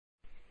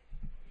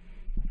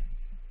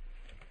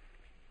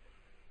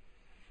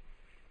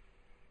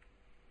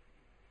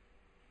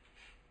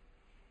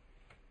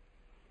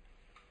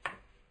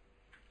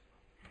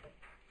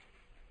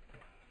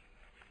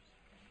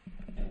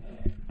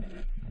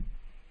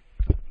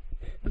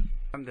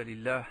الحمد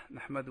لله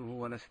نحمده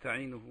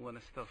ونستعينه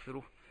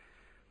ونستغفره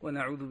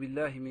ونعوذ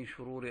بالله من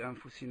شرور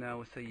أنفسنا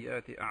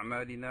وسيئات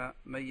أعمالنا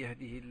من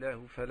يهده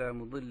الله فلا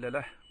مضل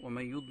له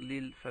ومن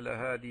يضلل فلا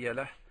هادي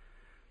له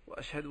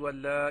وأشهد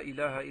أن لا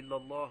إله إلا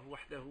الله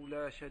وحده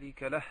لا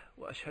شريك له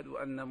وأشهد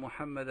أن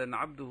محمدا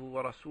عبده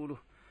ورسوله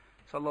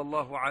صلى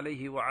الله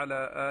عليه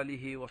وعلى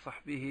آله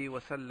وصحبه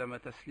وسلم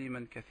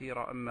تسليما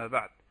كثيرا أما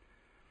بعد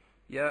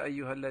يا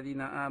أيها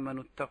الذين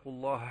آمنوا اتقوا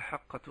الله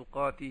حق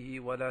تقاته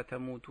ولا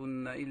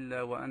تموتن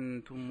إلا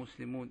وأنتم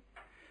مسلمون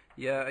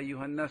يا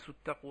أيها الناس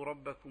اتقوا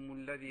ربكم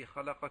الذي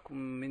خلقكم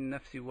من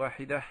نفس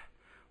واحدة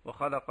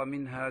وخلق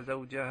منها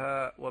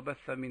زوجها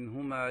وبث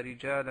منهما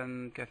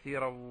رجالا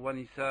كثيرا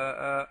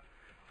ونساء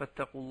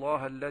فاتقوا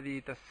الله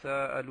الذي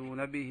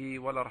تساءلون به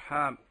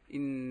والأرحام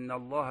إن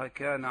الله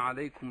كان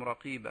عليكم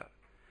رقيبا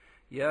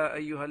يا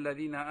أيها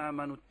الذين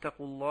آمنوا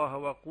اتقوا الله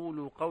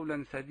وقولوا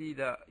قولا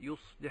سديدا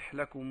يصلح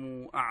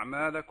لكم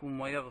أعمالكم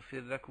ويغفر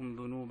لكم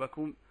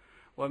ذنوبكم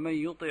ومن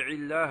يطع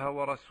الله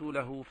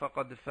ورسوله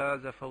فقد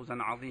فاز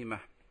فوزا عظيما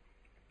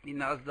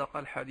إن أصدق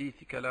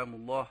الحديث كلام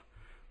الله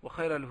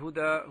وخير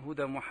الهدى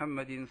هدى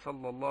محمد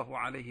صلى الله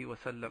عليه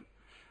وسلم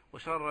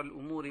وشر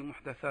الأمور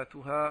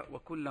محدثاتها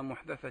وكل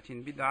محدثة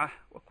بدعة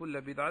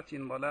وكل بدعة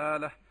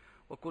ضلالة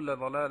وكل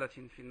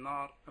ضلالة في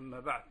النار أما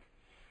بعد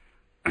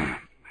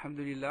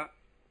Alhamdulillah.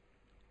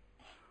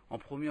 En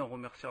premier, on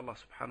remercie Allah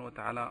subhanahu wa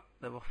ta'ala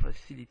d'avoir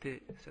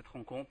facilité cette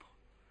rencontre.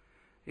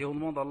 Et on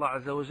demande à Allah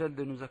azza wa jal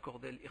de nous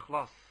accorder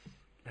l'ikhlas,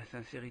 la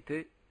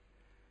sincérité,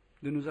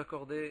 de nous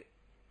accorder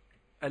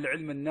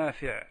al-ilm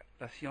al-nafi',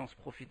 la science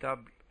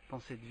profitable dans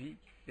cette vie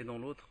et dans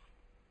l'autre,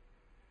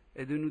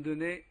 et de nous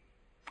donner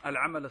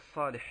al-amal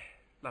al-salih,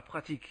 la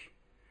pratique,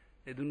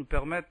 et de nous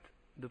permettre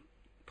de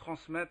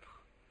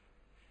transmettre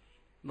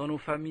dans nos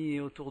familles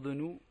et autour de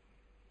nous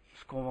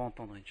ce qu'on va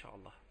entendre,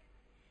 Inch'Allah.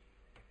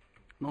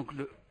 Donc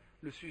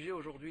le sujet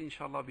aujourd'hui,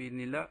 Inch'Allah,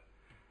 bi'idhnillah,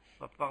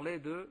 va parler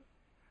de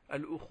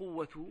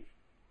al-ukhuwatu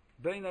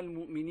bayna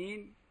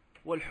al-mu'minin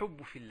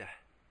wal-hubbu fillah,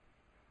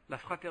 la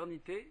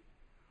fraternité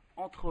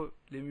entre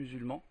les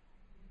musulmans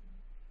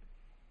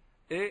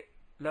et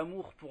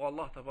l'amour pour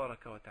Allah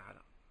tabaraka wa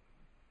ta'ala.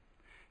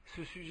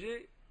 Ce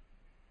sujet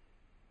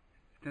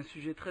est un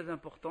sujet très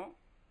important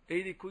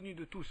et il est connu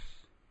de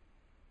tous.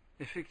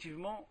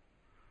 Effectivement,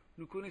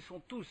 nous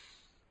connaissons tous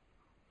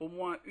au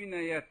moins une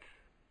ayat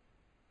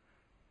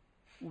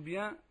ou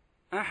bien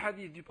un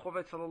hadith du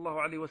prophète sallallahu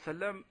alayhi wa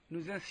sallam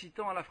nous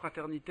incitant à la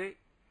fraternité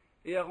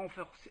et à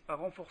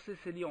renforcer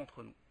ces liens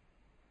entre nous.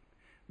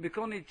 Mais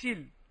qu'en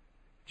est-il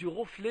du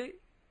reflet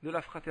de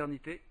la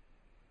fraternité,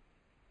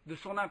 de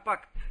son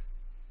impact,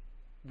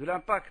 de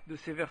l'impact de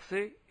ces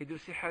versets et de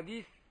ces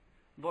hadiths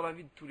dans la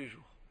vie de tous les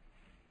jours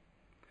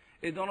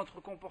et dans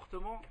notre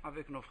comportement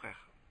avec nos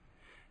frères?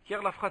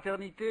 Car la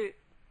fraternité,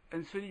 elle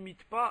ne se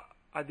limite pas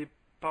à des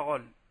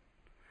paroles.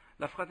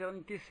 La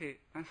fraternité, c'est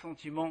un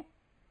sentiment,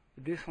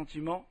 des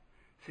sentiments,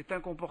 c'est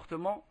un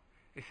comportement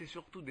et c'est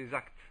surtout des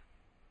actes.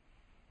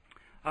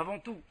 Avant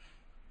tout,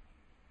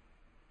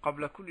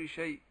 qabla kulli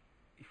shay,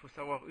 il faut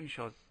savoir une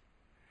chose.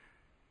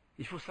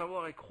 Il faut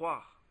savoir et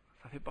croire,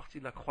 ça fait partie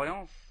de la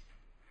croyance,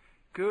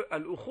 que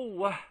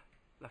al-ukhuwah,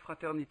 la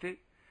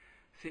fraternité,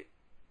 c'est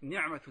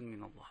ni'matun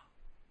min Allah.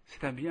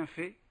 C'est un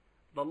bienfait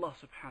d'Allah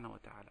subhanahu wa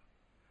ta'ala.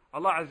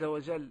 Allah azza wa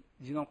jal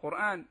dit dans le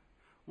Coran: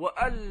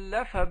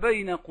 وَأَلَّفَ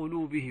بَيْنَ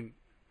قُلُوبِهِمْ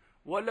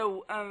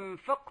وَلَوْ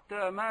أَنفَقْتَ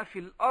مَا فِي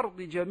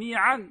الْأَرْضِ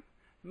جَمِيعًا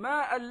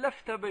مَا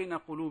أَلَّفْتَ بَيْنَ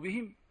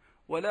قُلُوبِهِمْ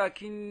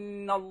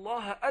وَلَكِنَّ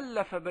اللَّهَ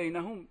أَلَّفَ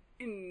بَيْنَهُمْ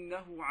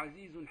إِنَّهُ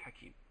عَزِيزٌ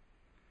حَكِيمٌ.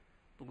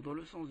 Donc dans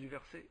le sens du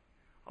verset,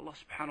 Allah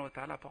subhanahu wa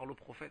ta'ala parle au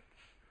prophète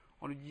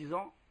en lui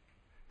disant: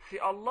 c'est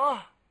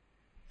Allah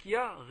qui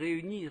a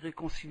réuni,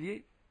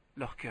 réconcilié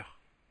leur cœur.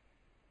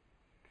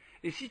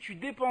 Et si tu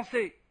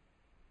dépensais,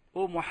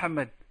 ô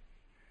Mohammed,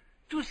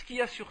 tout ce qu'il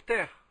y a sur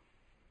terre,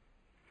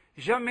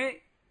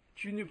 jamais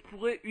tu ne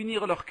pourrais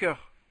unir leur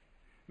cœur.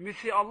 Mais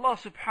c'est Allah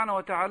subhanahu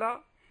wa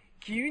ta'ala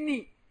qui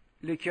unit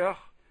les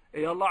cœurs,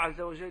 et Allah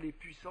azza wa jalla est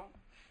puissant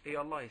et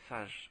Allah est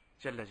sage,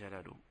 jalla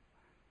jalaluhu.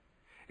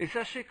 Et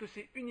sachez que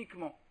c'est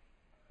uniquement,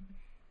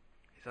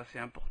 et ça c'est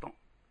important,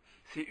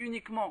 c'est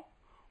uniquement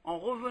en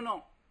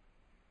revenant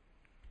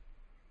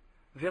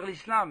vers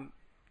l'islam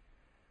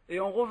et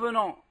en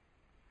revenant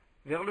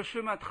vers le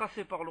chemin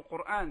tracé par le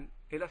Coran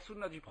et la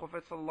sunna du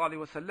prophète sallallahu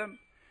alayhi wa sallam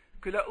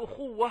que la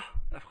ukhuwah,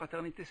 la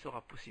fraternité,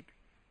 sera possible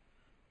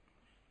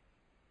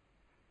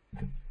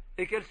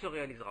et qu'elle se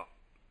réalisera.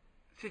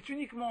 C'est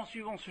uniquement en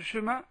suivant ce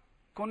chemin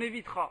qu'on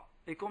évitera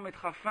et qu'on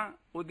mettra fin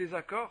aux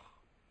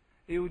désaccords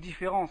et aux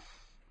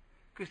différences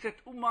que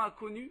cette umma a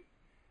connues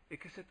et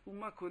que cette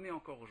umma connaît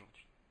encore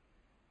aujourd'hui.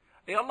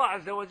 Et Allah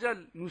azza wa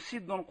jal nous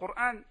cite dans le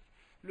Coran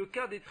le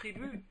cas des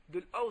tribus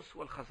de l'Aws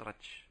ou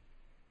al-Khazraj,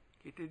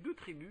 qui étaient deux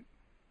tribus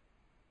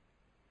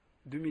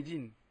de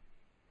Médine,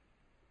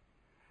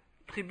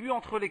 tribus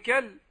entre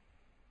lesquelles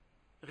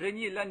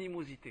régnait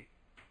l'animosité,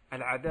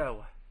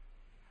 al-adawa,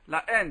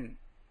 la haine,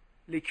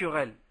 les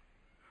querelles,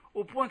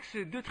 au point que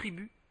ces deux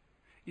tribus,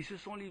 ils se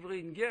sont livrés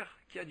une guerre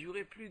qui a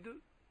duré plus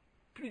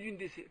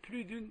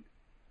d'une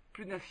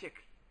plus d'un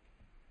siècle,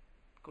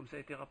 comme ça a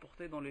été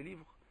rapporté dans les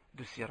livres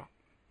de Sira.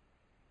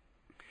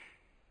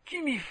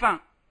 Qui mit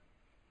fin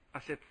à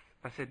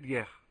cette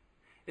guerre?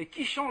 Et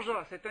qui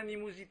changea cette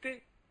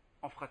animosité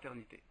en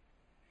fraternité?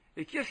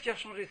 Et qui est-ce qui a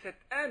changé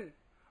cette haine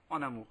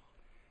en amour?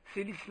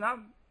 C'est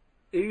l'islam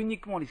et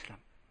uniquement l'islam.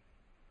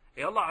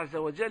 Et Allah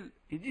Azza wa Jal,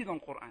 il dit dans le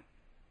Coran,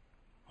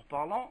 en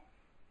parlant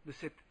de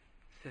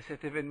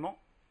cet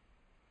événement,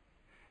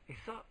 et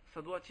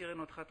ça doit attirer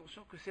notre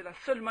attention, que c'est la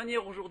seule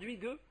manière aujourd'hui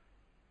de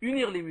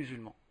unir les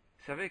musulmans.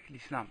 C'est avec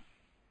l'islam.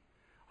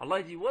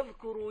 Allah dit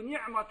وَاذْكُرُوا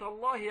نِعْمَةَ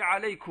اللَّهِ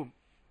عَلَيْكُمْ.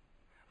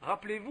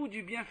 Rappelez-vous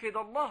du bienfait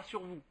d'Allah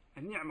sur vous.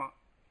 Ni'ma.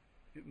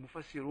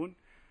 Mufassiroun,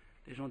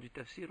 les gens du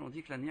tafsir ont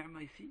dit que la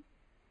ni'ma ici,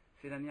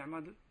 c'est la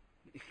ni'ma de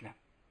l'islam.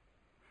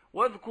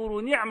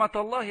 وَاذْكُرُوا نِعْمَةَ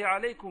اللَّهِ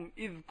عَلَيْكُمْ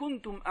إِذْ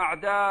كُنْتُمْ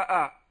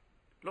أَعْدَاءً.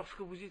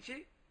 Lorsque vous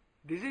étiez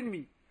des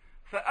ennemis.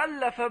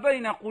 فَأَلَّفَ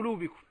بَيْنَ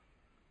قُلُوبِكُمْ.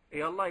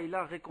 Et Allah, il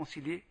a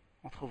réconcilié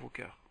entre vos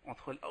cœurs,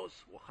 entre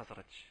l'Aus et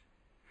Khazraj.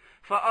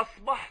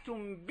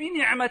 فَأَصْبَحْتُمْ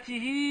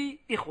بِنِعْمَتِهِ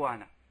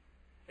إِخْوَانًا.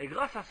 Et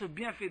grâce à ce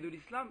bienfait de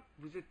l'islam,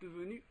 vous êtes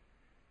devenus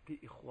des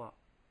ikhwa,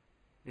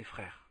 des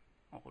frères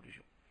en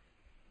religion.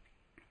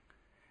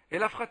 Et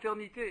la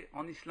fraternité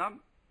en islam,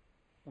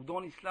 ou dans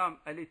l'islam,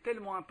 elle est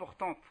tellement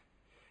importante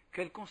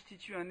qu'elle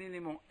constitue un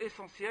élément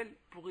essentiel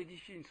pour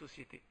édifier une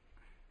société.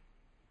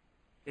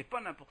 Et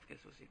pas n'importe quelle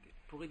société,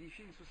 pour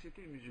édifier une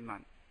société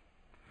musulmane.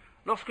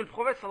 Lorsque le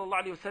prophète sallallahu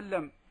alayhi wa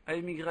sallam a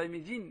émigré à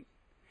Médine,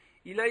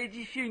 il a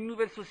édifié une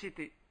nouvelle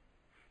société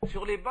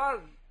sur les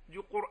bases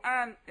du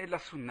Coran et de la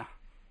Sunna.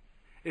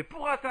 Et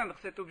pour atteindre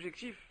cet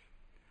objectif,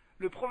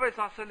 le prophète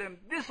sallallahu alayhi wa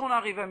sallam, dès son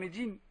arrivée à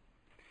Médine,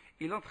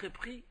 il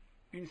entreprit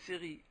une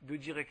série de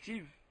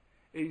directives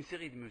et une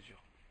série de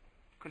mesures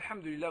que,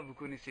 alhamdulillah, vous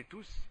connaissez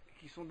tous,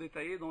 qui sont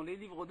détaillées dans les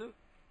livres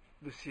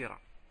de Sira.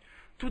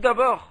 Tout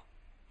d'abord,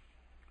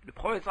 le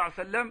prophète sallallahu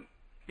alayhi wa sallam,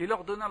 il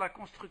ordonna la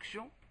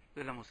construction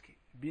de la mosquée,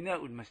 bina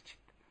ou le masjid.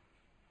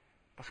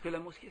 Parce que la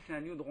mosquée, c'est un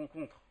lieu de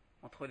rencontre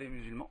entre les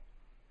musulmans,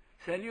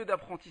 c'est un lieu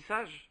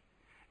d'apprentissage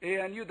et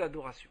un lieu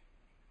d'adoration.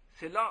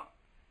 C'est là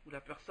où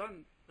la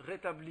personne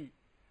rétablit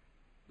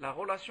la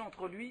relation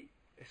entre lui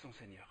et son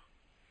Seigneur.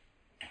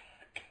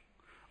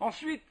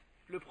 Ensuite,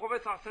 le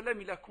prophète sallallahu alayhi wa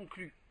sallam, il a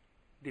conclu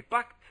des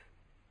pactes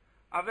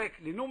avec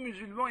les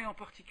non-musulmans et en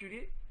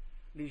particulier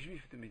les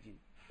juifs de Médine.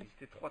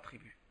 C'était 3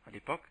 tribus à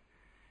l'époque,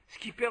 ce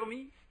qui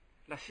permit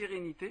la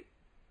sérénité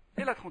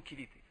et la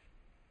tranquillité,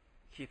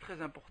 qui est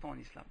très important en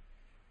islam.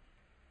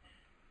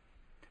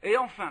 Et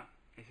enfin,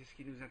 et c'est ce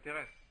qui nous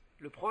intéresse,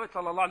 le prophète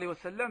sallallahu alayhi wa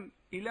sallam,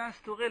 il a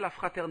instauré la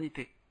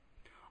fraternité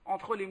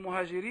entre les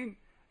muhajirines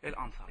et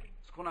l'Ansar,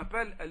 ce qu'on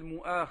appelle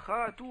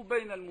al-mu'akhatu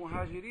bayna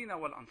al-muhajirina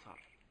wal-Ansar.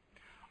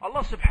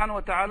 Allah subhanahu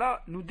wa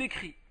ta'ala nous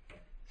décrit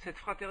cette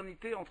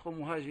fraternité entre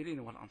muhajirines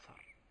et wal-Ansar.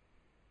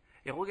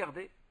 Et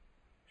regardez,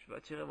 je vais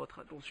attirer votre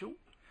attention,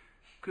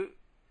 que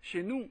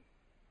chez nous,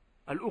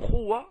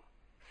 al-ukhuwa,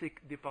 c'est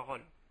des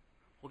paroles.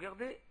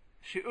 Regardez,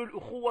 chez eux,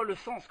 l'ukhuwa, le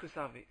sens que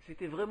ça avait,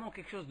 c'était vraiment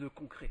quelque chose de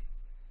concret,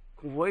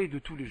 qu'on voyait de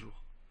tous les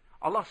jours.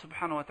 Allah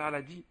subhanahu wa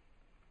ta'ala dit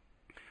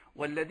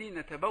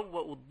وَالَّذِينَ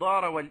تَبَوَّأُوا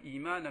الدَّارَ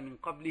وَالْإِيمَانَ مِنْ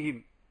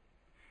قَبْلِهِمْ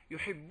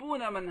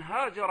يُحِبُّونَ مَنْ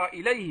هَاجَرَ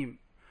إِلَيْهِمْ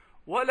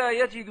وَلَا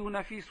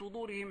يَجِدُونَ فِي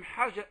صُدُورِهِمْ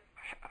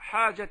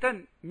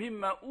حَاجَةً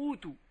مِمَّا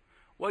أُوتُوا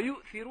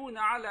وَيُؤْثِرُونَ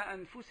عَلَى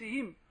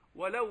أَنفُسِهِمْ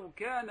وَلَوْ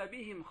كَانَ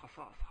بِهِمْ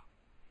خَصَاصَةٌ.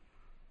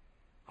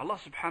 Allah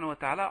subhanahu wa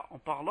ta'ala, en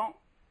parlant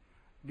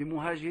des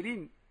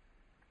muhajirines,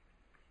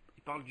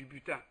 il parle du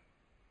butin.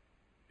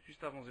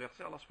 Juste avant ce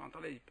verset, Allah subhanahu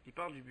wa ta'ala, il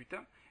parle du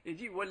butin et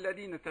dit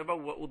وَالَّذِينَ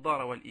تَبَوَّأُوا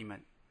الدَّارَ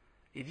وَالْإِيمَانَ.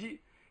 Il dit,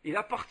 il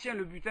appartient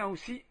le butin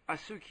aussi à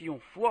ceux qui ont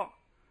foi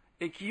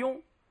et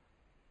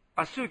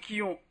à ceux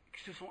qui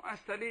se sont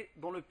installés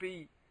dans le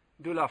pays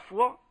de la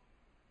foi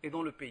et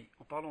dans le pays,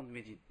 en parlant de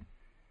Médine.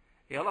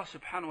 Et Allah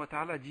subhanahu wa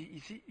ta'ala dit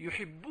ici,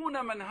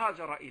 yuhibbuna man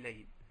hajara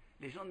ilayhim.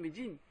 Les gens de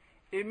Médine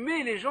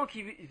aimaient les gens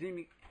qui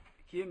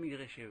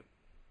émigraient chez eux.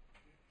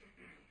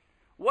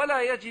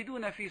 Wala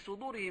yajiduna fi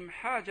sudurihim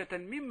hajatan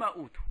mimma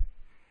utu.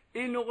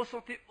 Et ils ne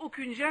ressentaient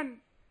aucune gêne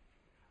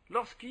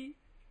lorsqu'ils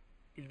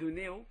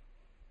donnaient aux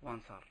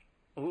Ansar,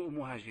 aux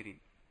muhajirin.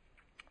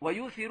 Wa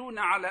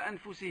yuthiruna ala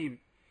anfusihim.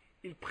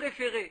 Ils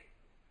préféraient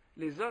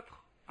les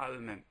autres à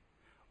eux-mêmes.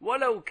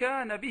 Walau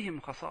kana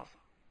bihim khasasa.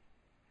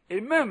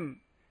 Et même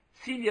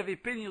s'il y avait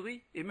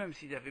pénurie et même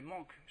s'il y avait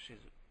manque chez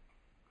eux.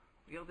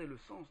 Regardez le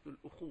sens de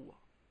l'ukhuwa.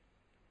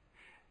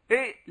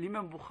 Et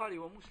l'imam Bukhari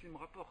ou Muslim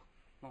rapporte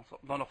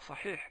dans leur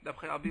sahih,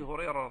 d'après Abi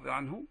Huraira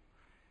radhiyallahu anhu,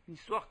 une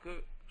histoire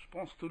que je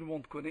pense tout le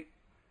monde connaît,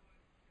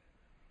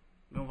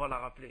 mais on va la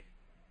rappeler.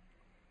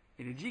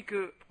 Il est dit que,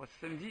 le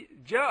prophète dit,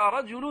 Ja'a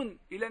rajulun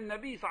ila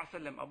an-nabi sallallahu alayhi wa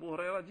sallam. Abu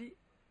Huraira dit,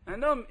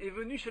 un homme est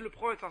venu chez le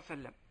prophète sallallahu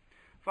alayhi wa sallam.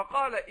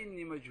 Faqala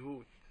inni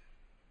majhoud.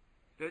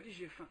 Il a dit,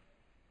 j'ai faim.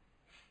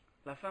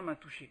 La faim m'a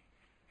touché.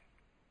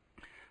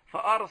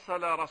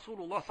 فأرسل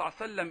رسول الله صلى الله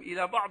عليه وسلم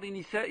إلى بعض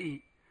نسائه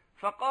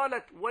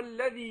فقالت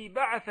والذي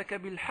بعثك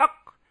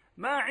بالحق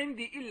ما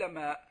عندي إلا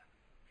ماء.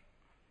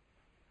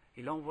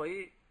 Il a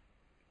envoyé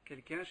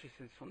quelqu'un chez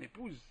son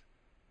épouse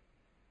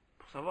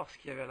pour savoir ce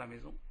qu'il y avait à la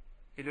maison.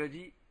 et lui a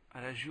dit,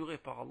 elle a juré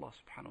par Allah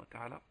subhanahu wa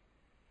ta'ala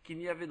qu'il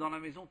n'y avait dans la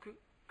maison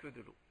que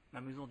de l'eau, la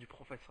maison du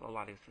prophète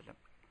sallallahu alayhi wa sallam.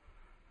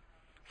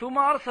 ثم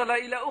أرسل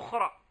إلى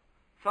أخرى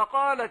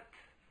فقالت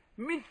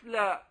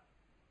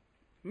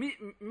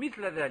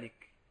مثل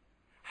ذلك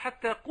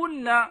حتى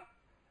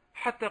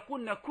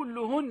قلنا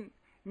كلهن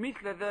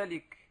مثل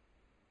ذلك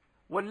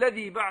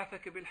والذي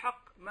بعثك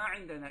بالحق ما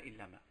عندنا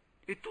إلا ما.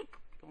 Et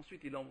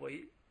ensuite il a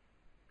envoyé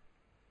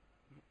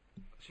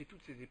chez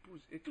toutes ses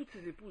épouses, et toutes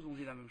ses épouses ont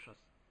dit la même chose.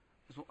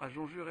 Elles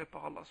ont juré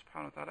par Allah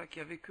subhanahu wa ta'ala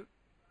qu'il n'y avait que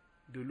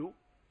de l'eau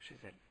chez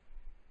elles.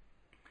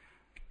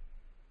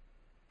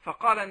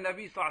 فقال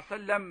النبي صلى الله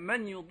عليه وسلم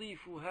من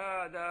يضيف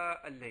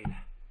هذا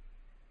الليلة.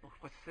 Donc le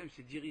prophète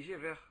s'est dirigé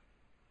vers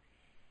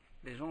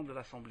les gens de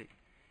l'assemblée.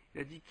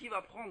 Il a dit, qui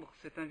va prendre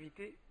cet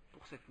invité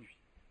pour cette nuit?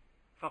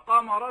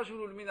 فقام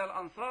رجل من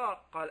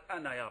الأنصار قال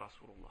أنا يا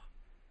رسول الله.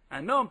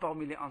 Un homme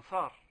parmi les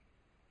Ansar,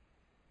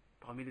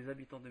 parmi les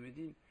habitants de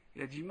Médine,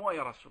 il a dit, moi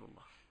ya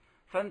Rasulullah.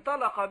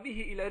 فانطلق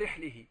به إلى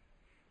رحله.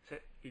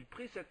 Il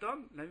prit cet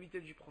homme,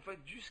 l'invité du prophète,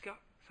 jusqu'à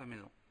sa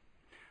maison.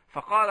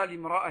 فقال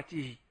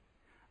لامرأته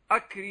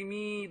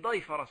أكرمي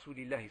ضيف رسول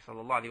الله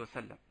صلى الله عليه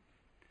وسلم.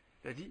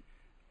 Il a dit,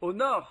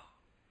 honore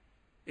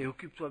et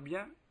occupe-toi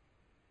bien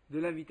de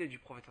l'invité du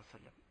prophète صلى الله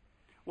عليه وسلم.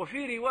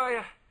 وفي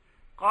رواية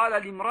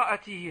قال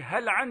لامرأته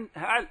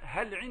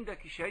هل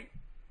عندك شيء.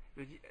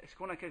 Il a dit, est-ce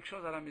qu'on a quelque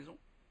chose à la maison?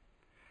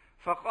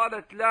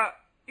 فقالت لا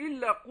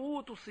إلا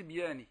قوت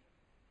صبياني.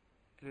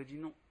 Il a dit,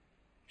 non,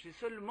 j'ai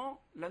seulement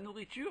la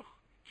nourriture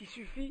qui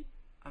suffit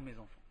à mes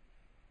enfants.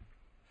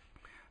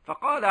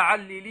 فقال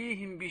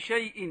علليهم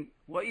بشيء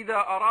وإذا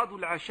أرادوا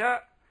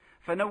العشاء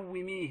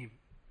فنوميهم.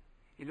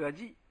 Il lui a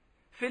dit,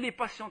 fais-les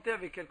patienter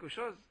avec quelque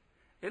chose,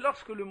 et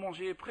lorsque le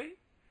manger est prêt,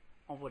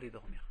 envoie-les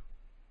dormir.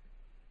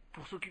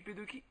 Pour s'occuper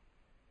de qui?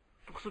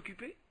 Pour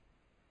s'occuper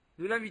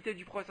de l'invité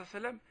du prophète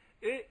sallam,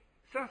 et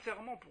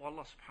sincèrement pour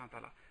Allah subhanahu wa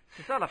ta'ala.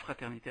 C'est ça la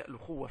fraternité,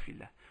 al-khuwa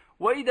fillah.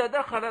 وإذا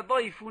دخل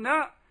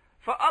ضيفنا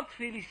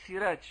فأطفئ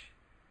السراج.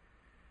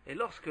 Et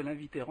lorsque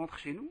l'invité rentre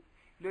chez nous,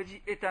 il lui a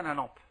dit, éteins la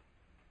lampe.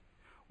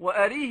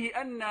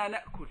 وأريه أننا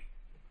نأكل.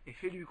 Et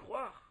fais-lui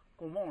croire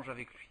qu'on mange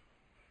avec lui.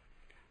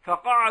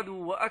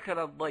 فقعدوا وأكل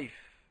الضيف.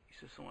 Ils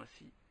se sont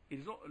assis.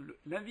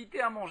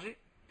 L'invité a mangé.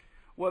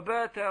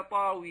 وباتا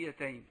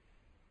طاويتين.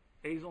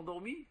 Et ils ont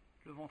dormi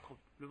le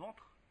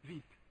ventre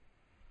vide.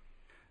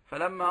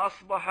 فلما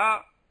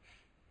أصبح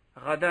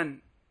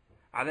غدا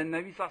على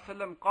النبي صلى الله عليه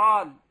وسلم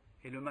قال.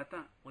 Et le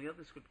matin,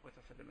 regardez ce que le prophète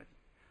صلى الله عليه وسلم a dit.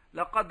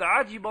 لقد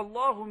عجب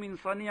الله من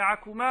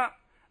صنيعكما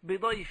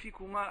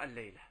بضيفكما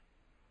الليلة.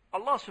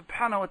 Allah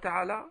subhanahu wa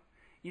ta'ala,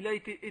 il a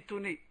été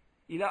étonné,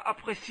 il a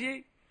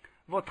apprécié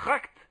votre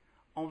acte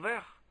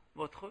envers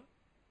votre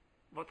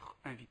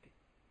invité.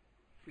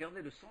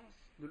 Regardez le sens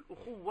de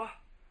l'ukhuwa,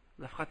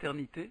 la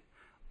fraternité,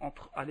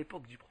 à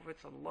l'époque du prophète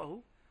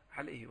sallallahu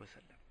alayhi wa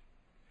sallam.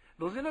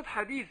 Dans un autre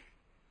hadith,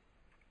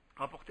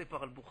 rapporté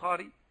par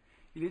Al-Bukhari,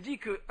 il est dit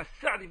que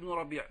Sa'd ibn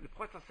Rabi', le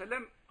prophète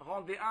sallam,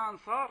 rendait un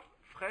ansar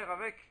frère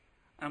avec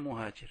un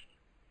muhajir.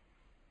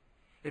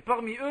 Et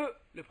parmi eux,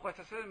 le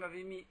prophète sallam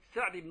avait mis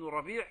Sa'd ibn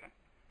Rabi',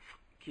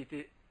 qui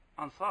était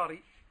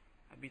ansari,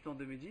 habitant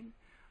de Médine,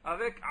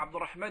 avec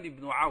Abdurrahman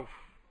ibn Auf,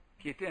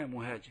 qui était un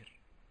muhajir,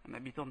 un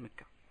habitant de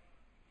Mecca.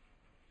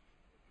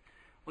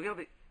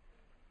 Regardez,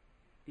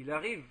 il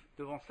arrive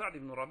devant Sa'd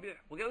ibn Rabi',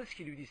 regardez ce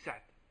qu'il lui dit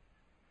Sa'd.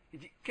 Il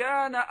dit,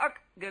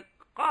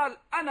 قال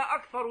أنا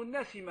أكثر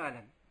الناس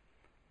مالا.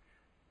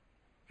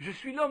 Je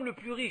suis l'homme le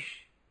plus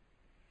riche,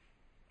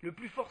 le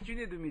plus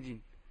fortuné de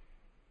Médine.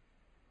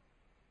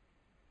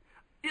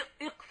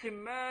 اقسم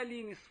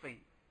مالي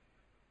نصفين.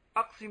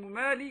 أقسم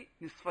مالي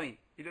نصفين.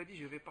 Il a dit,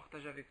 je vais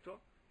partager avec toi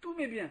tous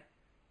mes biens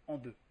en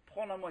deux.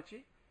 Prends la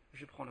moitié,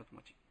 je prends l'autre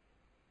moitié.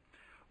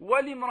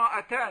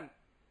 ولامرأتان.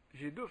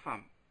 J'ai deux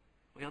femmes.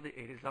 Regardez,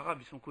 et les Arabes,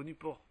 ils sont connus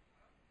pour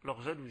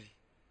leur jalousie.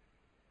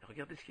 Et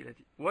regardez ce qu'il a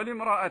dit.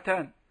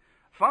 ولامرأتان.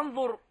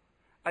 فانظر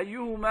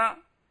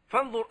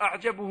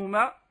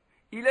أعجبهما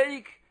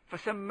إليك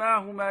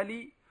فسماهما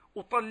لي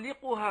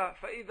أطلقها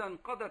فإذا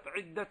انقضت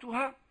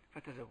عدتها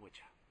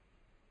فتزوجها.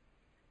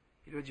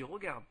 Il lui a dit,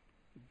 regarde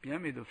bien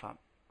mes deux femmes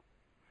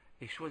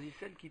et choisis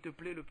celle qui te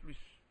plaît le plus.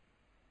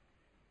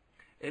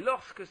 Et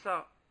lorsque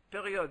sa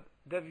période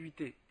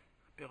d'aviduité,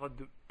 période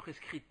de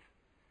prescrite,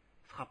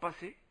 sera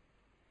passée,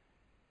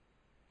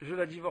 je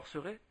la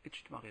divorcerai et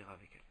tu te marieras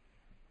avec elle.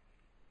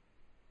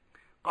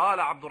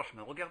 Qala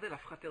Abdurrahman. Regardez la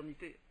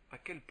fraternité, à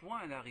quel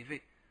point elle est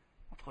arrivée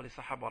entre les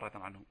Sahaba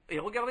radhiyallahu anhum. Et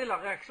regardez la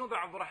réaction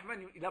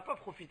d'Abdurrahman, il n'a pas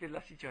profité de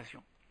la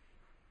situation.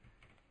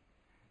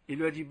 Il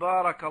lui a dit,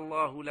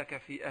 Barakallahu laka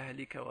fi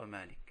ahlika wa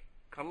malik.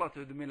 Qu'Allah te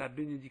donne la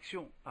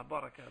bénédiction, la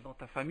baraka dans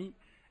ta famille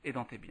et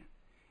dans tes biens.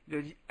 Il lui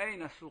a dit,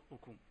 Aina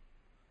souqukum.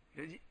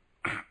 Il lui a dit,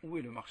 où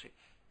est le marché?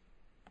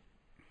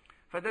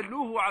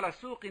 Fadalluhu ala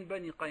souqin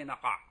bani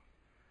qaynaqa.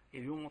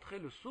 Il lui a montré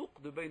le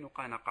souq de bani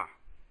qaynaqa.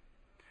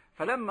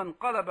 فلما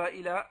انقلب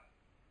إلى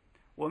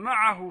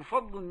ومعه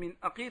فضل من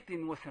أقيط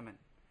وسمن.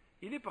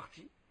 Il est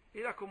parti,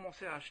 il a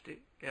commencé à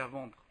acheter et à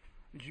vendre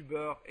du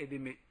beurre et des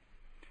mets.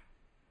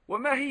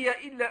 وما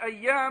هي إلا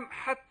أيام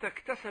حتى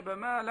اكتسب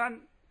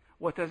مالا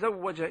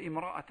وتزوج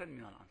امرأة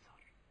من الأنصار.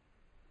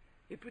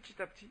 Et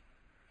petit à petit,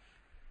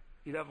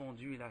 il a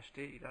vendu, il a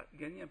acheté, il a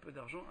gagné un peu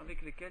d'argent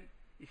avec lesquels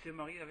il s'est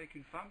marié avec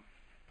une femme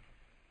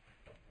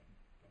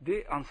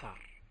des Ansar.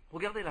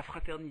 Regardez la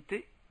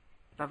fraternité,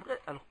 la vraie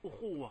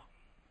al-ukhuwa,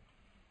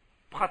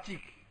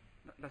 pratique,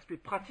 l'aspect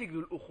pratique de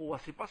l'ukhuwa,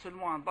 c'est pas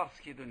seulement un dars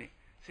qui est donné,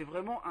 c'est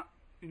vraiment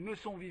une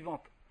leçon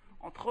vivante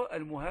entre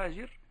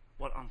al-muhajir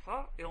ou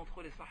al-ansar et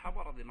entre les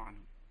sahaba radhiyallahu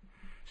anhum.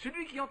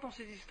 Celui qui entend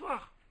ces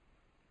histoires,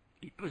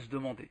 il peut se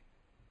demander,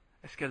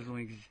 est-ce qu'elles ont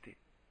existé?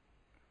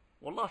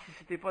 Wallah, si ce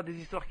n'était pas des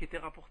histoires qui étaient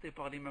rapportées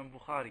par l'imam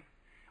Bukhari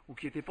ou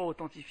qui n'étaient pas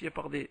authentifiées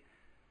par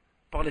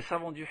les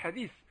savants du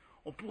hadith,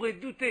 on pourrait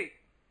douter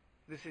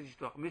de ces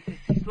histoires. Mais ces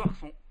histoires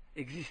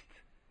existent,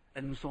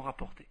 elles nous sont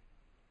rapportées.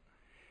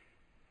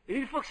 Et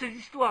une fois que ces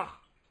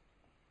histoires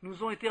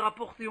nous ont été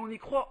rapportées, on y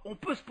croit, on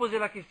peut se poser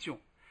la question.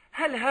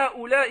 Hal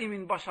ha'ula'i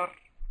min bashar?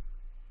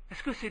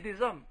 Est-ce que c'est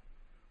des hommes?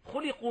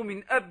 Khuliqu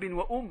min abbin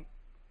wa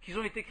qu'ils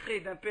ont été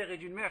créés d'un père et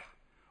d'une mère,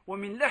 wa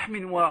min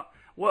lahmin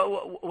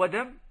wa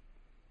dam,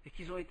 et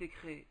qu'ils ont été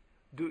créés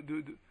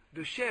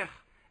de chair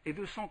et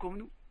de sang comme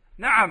nous.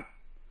 Na'am,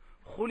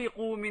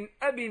 khuliqu min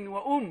abin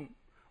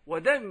wa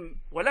dam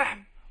wa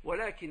lahm,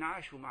 walakin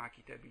 'ashu ma'a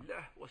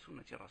kitabillah wa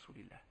sunnati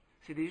rasulillah.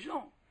 C'est des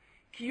gens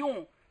qui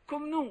ont,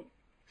 comme nous,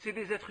 c'est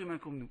des êtres humains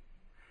comme nous,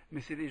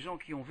 mais c'est des gens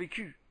qui ont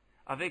vécu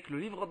avec le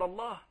livre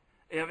d'Allah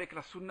et avec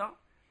la sunna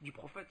du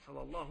prophète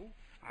sallallahu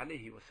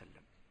alayhi wa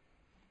sallam.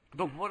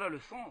 Donc voilà le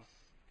sens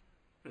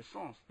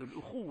de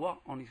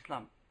l'ukhuwa en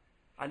islam,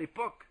 à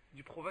l'époque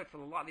du prophète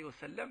sallallahu alayhi wa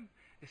sallam,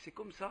 et c'est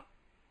comme ça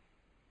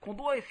qu'on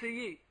doit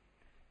essayer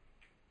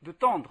de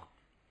tendre,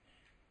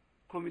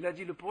 comme il a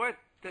dit le poète,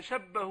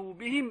 tashabbahu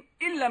bihim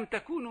illam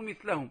takunu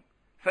mithlahum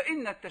fa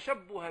inna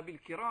tashabbuha bil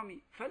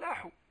kirami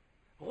falahu.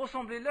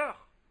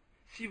 Ressemblez-leur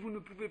si vous ne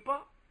pouvez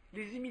pas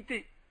les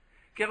imiter,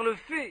 car le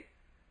fait,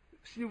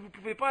 si vous ne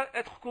pouvez pas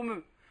être comme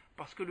eux,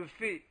 parce que le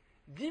fait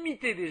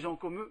d'imiter des gens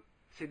comme eux,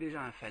 c'est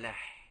déjà un falah.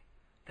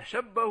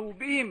 Tashabbahu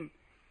bihim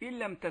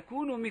illam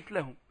takunu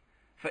mithlahum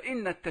fa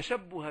inna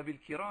tashabbuha bil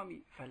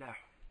kirami falah.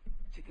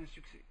 C'est un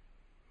succès.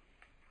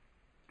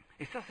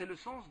 Et ça, c'est le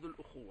sens de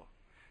l'ukhuwa.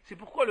 C'est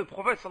pourquoi le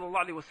prophète sallallahu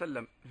alayhi wa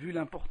sallam, vu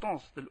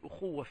l'importance de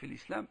l'ukhuwa fil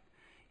islam,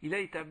 il a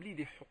établi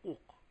des huquq,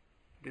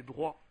 des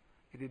droits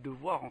et des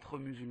devoirs entre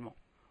musulmans,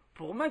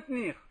 pour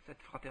maintenir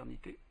cette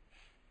fraternité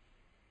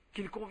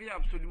qu'il convient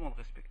absolument de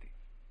respecter.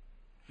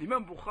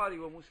 L'imam Bukhari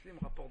wa Muslim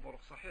rapporte dans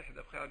leur sahih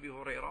d'après Abi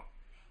Huraira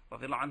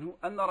radhiyallahu anhu,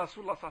 anna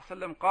Rasulullah sallallahu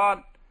alayhi wa sallam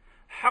qala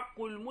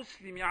haqqul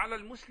muslimi ala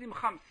al-muslim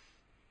khams.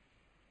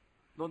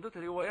 Dans d'autres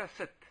riwayas,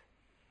 7.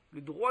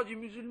 Le droit du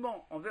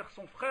musulman envers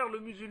son frère le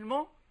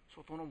musulman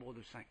sont au nombre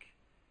de 5.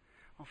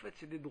 En fait,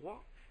 c'est des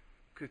droits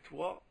que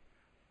toi,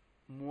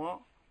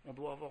 moi, on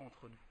doit avoir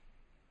entre nous.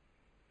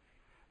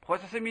 Le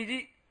prophète sallallahu alayhi wa sallam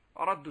dit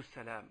raddu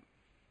salam.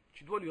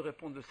 Tu dois lui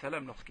répondre de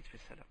salam lorsqu'il te fait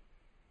salam.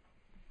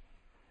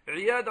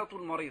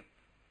 Iyadatul marid.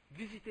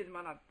 Visiter le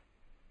malade.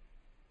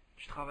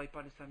 Tu ne travailles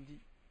pas le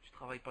samedi, tu ne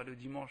travailles pas le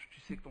dimanche, tu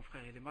sais que ton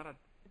frère il est malade.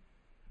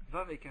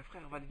 Va avec un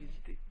frère, va le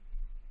visiter.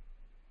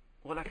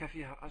 Walaka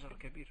fiha ajr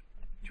kabir.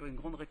 Tu as une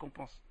grande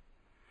récompense.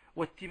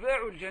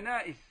 Wattiba'ul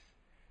janaiz.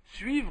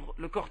 Suivre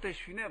le cortège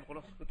funèbre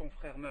lorsque ton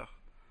frère meurt.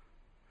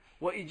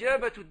 Wa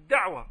ijabatu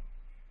da'wa.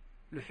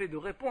 Le fait de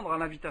répondre à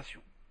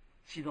l'invitation.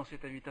 Si dans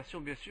cette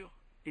invitation, bien sûr,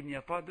 il n'y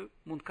a pas de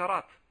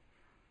munkarat.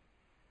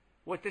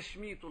 Wa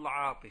tashmitul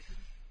aatis.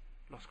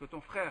 Lorsque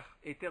ton frère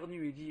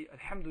éternue et dit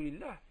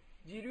Alhamdulillah,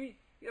 dis-lui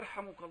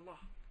Irhamukallah.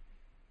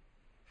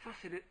 Ça,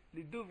 c'est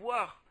les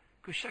devoirs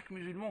que chaque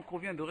musulman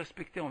convient de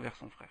respecter envers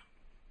son frère.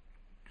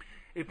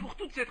 Et pour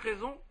toutes ces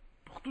raisons,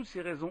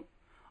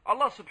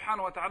 Allah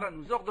subhanahu wa ta'ala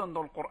nous ordonne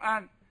dans le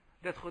Coran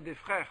d'être des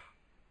frères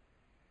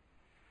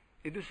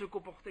et de se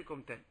comporter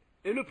comme tels.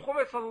 Et le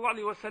prophète sallallahu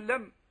alayhi wa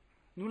sallam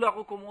nous l'a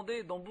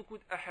recommandé dans beaucoup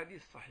de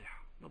hadiths sahih,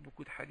 dans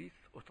beaucoup de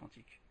hadiths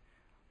authentiques.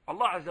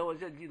 Allah azza wa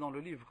jalla dit dans le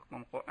livre, dans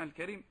le Coran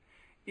al-Karim,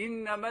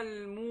 إنما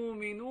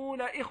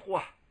المؤمنون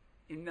إخوة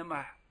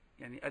إنما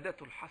يعني أداة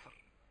الحصر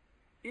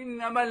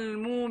إنما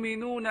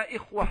المؤمنون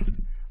إخوة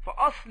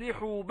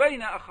فأصلحوا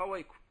بين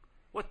أخويكم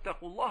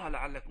واتقوا الله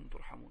لعلكم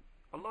ترحمون.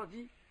 Allah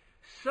dit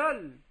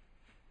seuls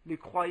les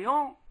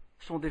croyants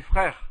sont des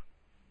frères.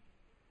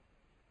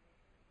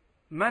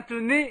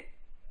 Maintenez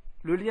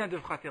le lien de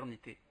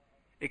fraternité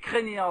et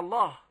craignez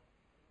Allah,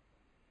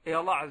 et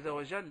Allah Azza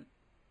wa Jal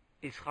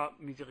il sera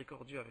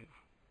miséricordieux avec vous.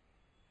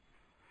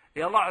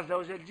 Et Allah Azza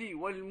wa Jal dit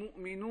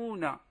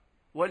وَالْمُؤْمِنُونَ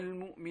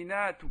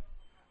وَالْمُؤْمِنَاتُ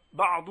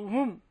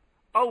بَعْضُهُمْ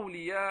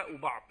أَوْلِيَاءُ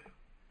بَعْضٍ.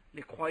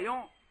 Les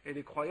croyants et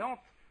les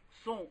croyantes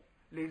sont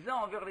les uns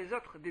envers les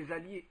autres des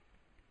alliés.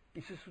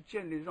 Ils se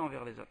soutiennent les uns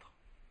envers les autres.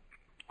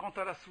 Quant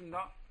à la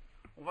sunna,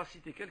 on va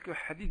citer quelques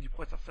hadiths du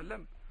prophète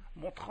sallam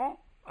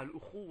montrant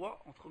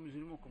al-ukhuwa entre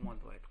musulmans comment elle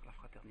doit être, la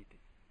fraternité.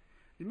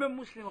 L'imam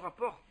Muslim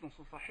rapporte dans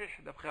son sahih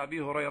d'après Abi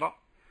Huraira,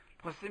 le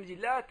prophète sallam dit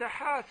la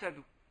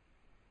tahasadu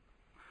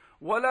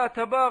ولا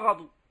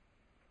تباغضوا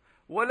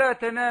ولا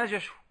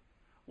تناجشوا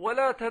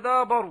ولا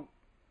تدابروا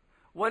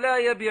ولا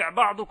يبيع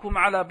بعضكم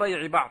على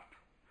بيع بعض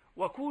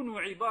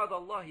وكونوا عباد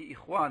الله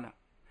إخوانا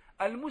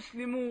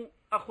المسلم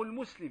أخو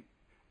المسلم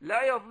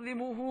لا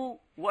يظلمه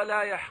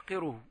ولا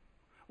يحقره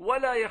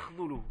ولا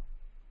يخذله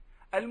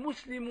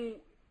كل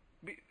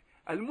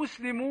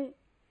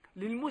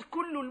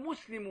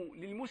المسلم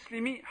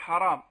للمسلم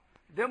حرام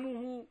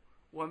دمه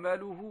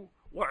وماله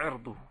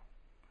وعرضه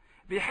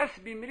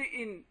بحسب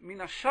امرئ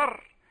من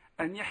الشر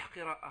أن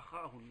يحقر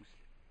أخاه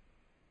المسلم.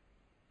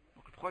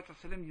 Donc le prophète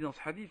sallam dit dans ce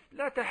hadith,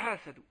 la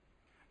tahasadu,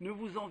 ne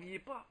vous enviez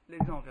pas les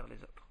uns envers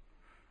les autres.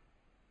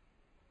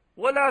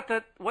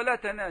 Wala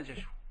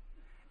tanajashu,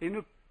 et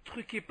ne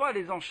truquez pas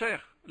les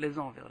enchères les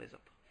uns envers les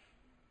autres.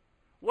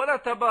 Wala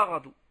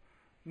tabaradu,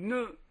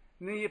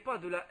 n'ayez pas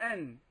de la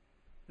haine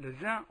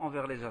les uns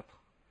envers les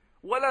autres.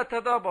 Wala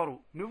tadabaru,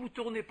 ne vous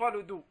tournez pas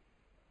le dos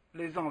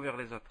les uns envers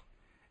les autres.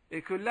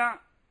 Et que l'un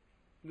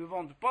ne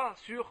vende pas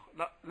sur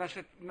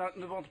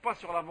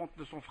la vente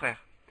de son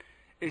frère.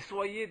 Et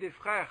soyez des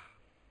frères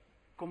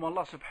comme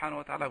Allah subhanahu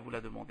wa ta'ala vous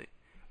l'a demandé.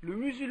 Le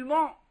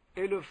musulman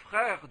est le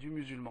frère du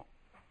musulman.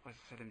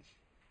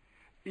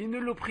 Il ne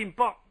l'opprime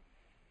pas,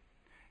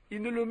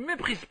 il ne le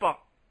méprise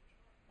pas,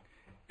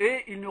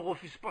 et il ne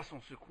refuse pas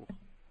son secours.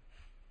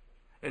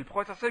 Et le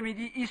prophète sallam il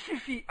dit, il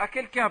suffit à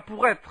quelqu'un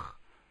pour être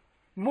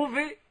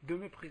mauvais de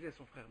mépriser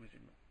son frère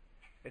musulman.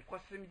 Et le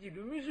prophète sallam dit,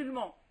 le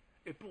musulman,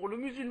 et pour le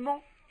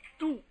musulman,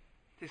 tout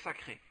est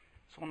sacré.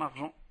 Son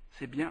argent,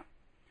 ses biens,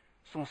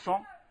 son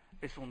sang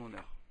et son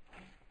honneur.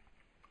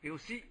 Et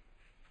aussi,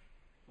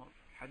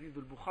 hadith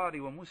de Bukhari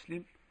wa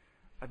Muslim,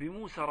 Abi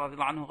Moussa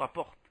radhiyallahu anhu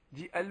rapporte,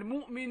 dit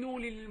Al-mu'minu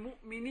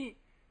lil-mu'mini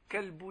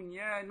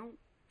kal-bunyani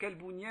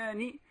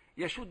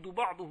yashuddu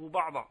ba'duhu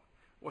ba'da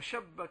wa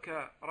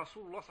shabbaka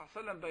Rasulullah sallallahu alayhi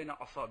wa sallam bayna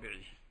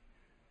asabi'ihi.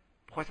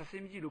 Le prophète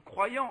sallam dit, le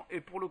croyant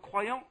est pour le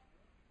croyant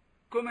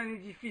comme un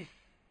édifice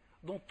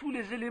dont tous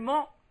les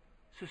éléments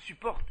se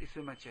supportent et se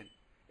maintiennent.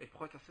 Et le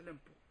prophète sallam,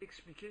 pour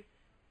expliquer,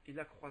 il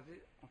a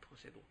croisé entre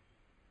ses doigts.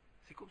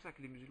 C'est comme ça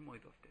que les musulmans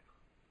ils doivent être.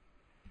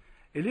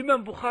 Et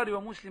l'imam Bukhari wa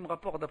Muslim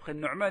rapporte d'après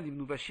Nu'man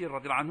ibn Bashir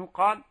radhiyallahu anhu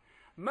قال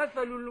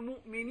مثل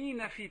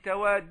المؤمنين في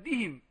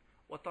توادهم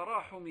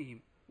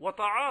وتراحمهم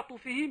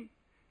وتعاطفهم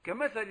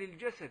كمثل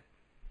الجسد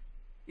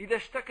إذا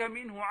اشتكى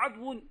منه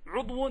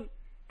عضو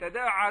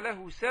تداعى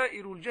له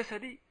سائر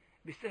الجسد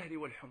بالسهر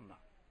والحمى.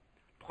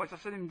 Le prophète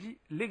sallam dit,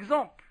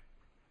 l'exemple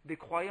des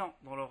croyants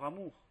dans leur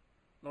amour,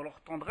 dans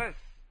leur tendresse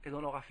et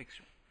dans leur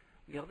affection.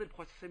 Regardez le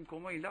prophète sallam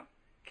comment il a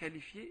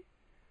qualifié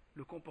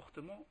le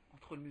comportement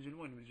entre le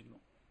musulman et le musulman.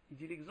 Il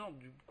dit l'exemple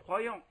du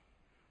croyant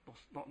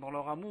dans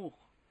leur amour,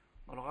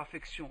 dans leur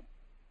affection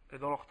et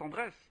dans leur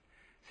tendresse.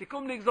 C'est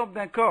comme l'exemple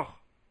d'un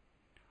corps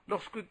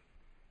lorsqu'il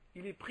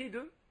est pris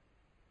de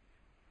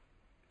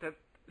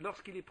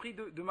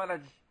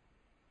maladie.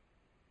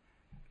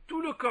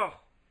 Tout le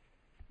corps,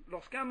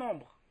 lorsqu'un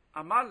membre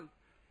a mal,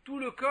 tout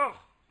le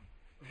corps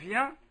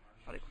vient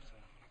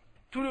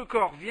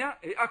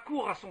et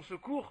accourt à son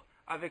secours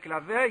avec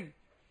la veille,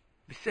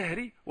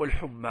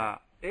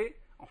 et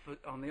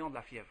en ayant de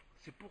la fièvre.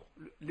 C'est pour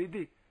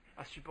l'aider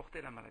à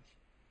supporter la maladie.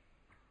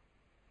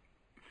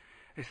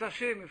 Et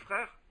sachez, mes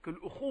frères, que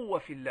l'ukhuwa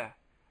fillah,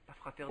 la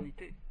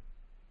fraternité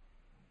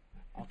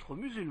entre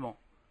musulmans,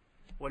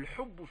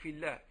 wal-hubbu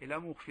fillah, et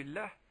l'amour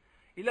fillah,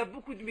 il a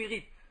beaucoup de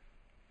mérites.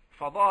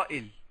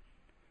 Fada'il.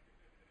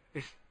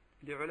 Et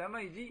les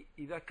ulama, ils disent,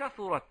 إذا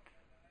كثرت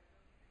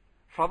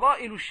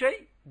فضائل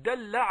الشيء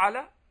دل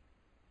على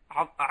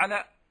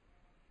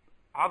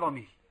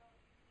عظمه.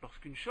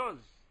 Lorsqu'une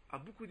chose a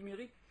beaucoup de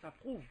mérites, ça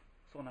prouve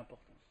son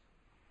importance.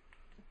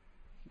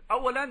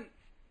 Awalan,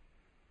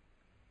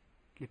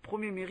 les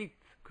premiers mérites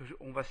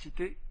qu'on va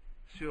citer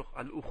sur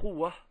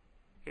al-ukhuwa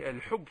et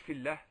al-hubb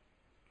fillah,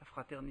 la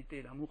fraternité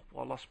et l'amour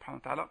pour Allah subhanahu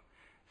wa ta'ala,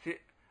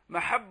 c'est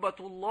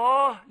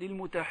mahabbatullah lil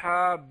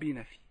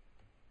mutahabbina fi.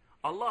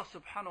 Allah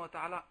subhanahu wa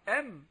ta'ala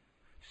aime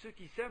ceux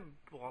qui s'aiment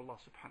pour Allah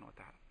subhanahu wa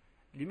ta'ala.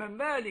 L'imam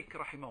Malik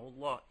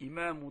rahimahullah,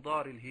 imam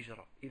dar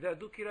al-hijra, idha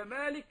dhukira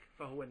Malik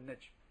fahuwa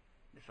al-najm.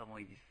 Les savants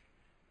ils disent.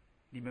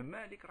 L'imam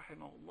Malik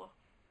rahimahullah,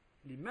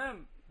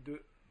 l'imam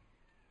de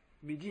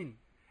Médine.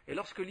 Et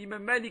lorsque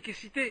l'imam Malik est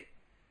cité,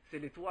 c'est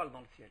l'étoile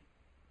dans le ciel.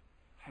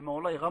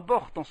 Rahimahullah, il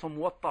rapporte dans son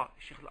muwatta,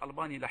 Cheikh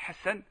al-Albani la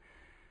Hassan,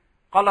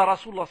 قال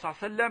رسول الله صلى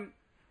الله عليه وسلم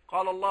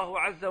قال الله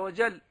عز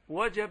وجل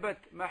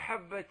وجبت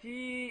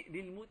محبتي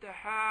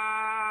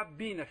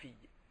للمتحابين في.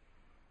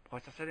 Le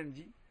prophète sallam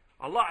dit,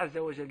 Allah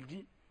azza wa jal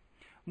dit,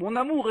 mon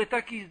amour est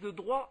acquis de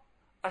droit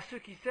à ceux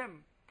qui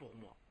s'aiment pour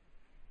moi.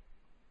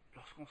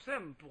 Lorsqu'on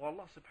s'aime pour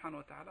Allah subhanahu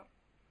wa ta'ala,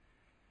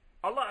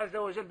 Allah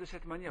azza wa jal de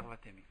cette manière va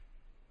t'aimer.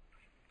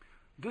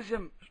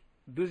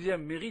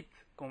 Deuxième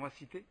mérite qu'on va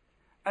citer,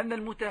 أن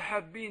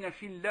المتحابين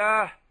في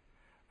الله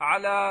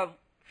على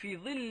في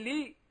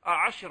ظل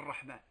عرش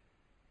الرحمن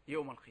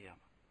يوم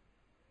القيامة.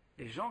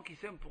 Les gens qui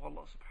s'aiment pour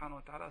Allah subhanahu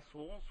wa ta'ala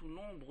seront sous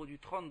l'ombre du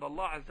trône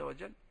d'Allah azza wa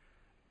jal,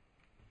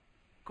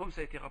 comme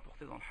ça a été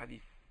rapporté dans le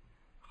hadith.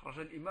 خرج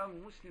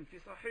الإمام مسلم في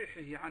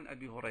صحيحه عن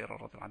أبي هريرة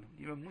رضي الله عنه.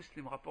 L'imam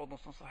Muslim rapporte dans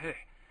son sahih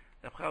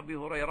d'après Abi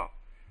Huraira,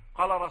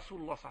 قال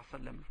رسول الله صلى الله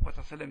عليه وسلم, le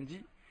prophète sallam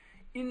dit,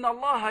 إن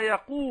الله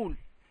يقول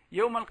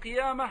يوم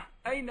القيامة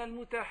أين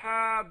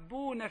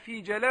المتحابون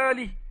في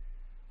جلالي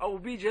أو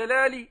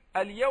بجلالي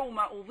اليوم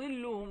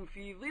أظلهم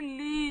في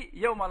ظلي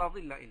يوم لا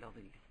ظل إلا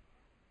ظلي.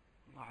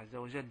 Allah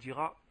Azza wa Jal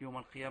dira يوم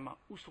القيامة,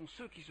 où sont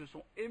ceux qui se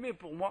sont aimés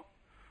pour moi?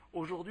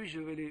 Aujourd'hui je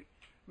vais les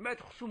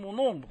mettre sous mon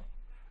ombre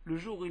le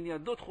jour où il n'y a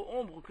d'autre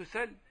ombre que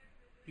celle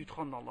du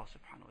trône d'Allah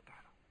subhanahu wa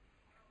ta'ala.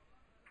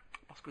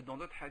 Parce que dans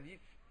d'autres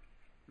hadiths,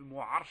 le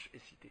mot arsh est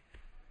cité.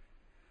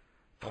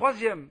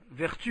 Troisième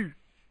vertu,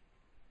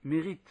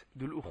 mérite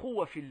de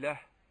l'ukhuwa fillah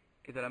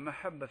et de la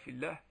mahabba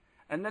fillah,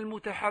 أن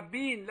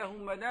المتحبين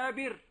لهم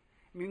منابر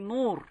من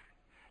نور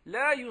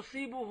لا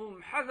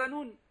يصيبهم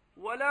حزن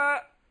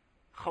ولا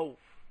خوف.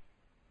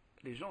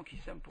 Les gens qui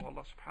s'aiment pour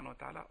Allah subhanahu wa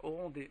ta'ala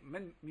auront des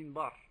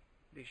minbar,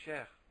 des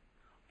chairs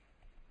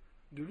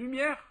de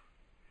lumière,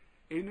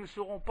 et ils ne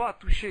seront pas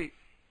touchés,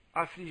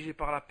 affligés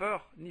par la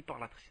peur ni par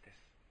la tristesse.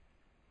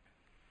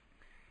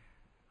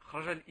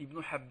 Khajal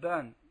ibn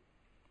Habban,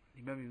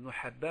 l'imam ibn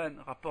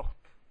Habban rapporte,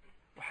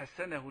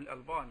 وحسنه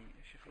الألباني,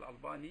 الشيخ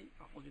الألباني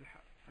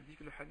a dit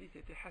que le hadith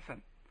était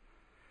hasan.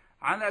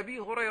 عن أبي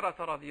هريرة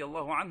رضي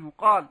الله عنه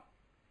قال,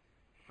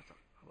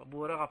 Abu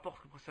Huraira rapporte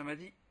que le prophète m'a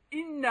dit,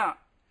 إن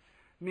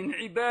من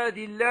عباد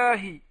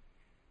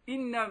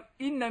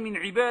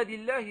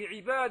الله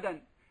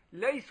عبادا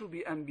ليسوا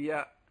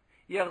بأنبياء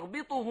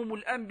يغبطهم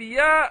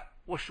الأنبياء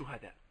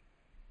والشهداء.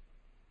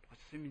 Le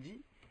prophète me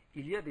dit,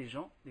 il y a des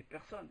gens, des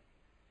personnes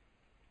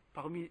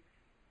parmi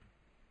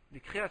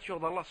les créatures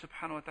d'Allah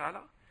subhanahu wa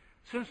ta'ala,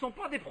 ce ne sont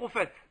pas des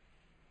prophètes,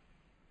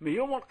 mais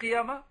yawm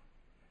al-qiyamah,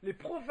 les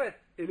prophètes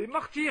et les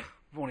martyrs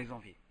vont les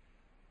envier.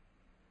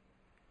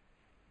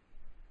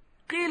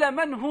 قيل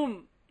من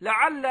هم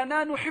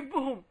لعلنا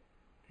نحبهم.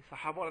 Les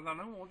sahaba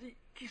ont dit,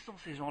 qui sont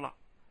ces gens-là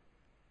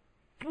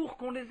pour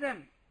qu'on les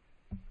aime?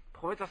 Le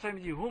prophète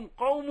sallallahu alayhi wa sallam dit, hum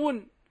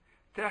qawmun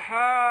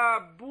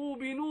tahabbu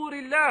bi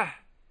nurillah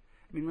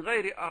min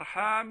ghayri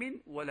arhamin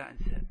wala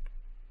ansab.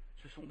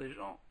 Ce sont des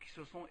gens qui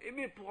se sont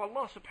aimés pour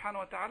Allah subhanahu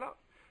wa ta'ala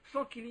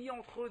sans qu'il y ait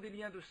entre eux des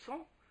liens de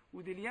sang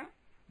ou des liens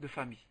de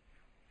famille.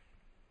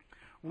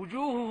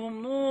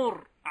 وجوههم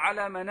نور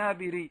على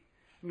منابر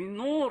من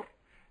نور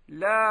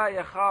لا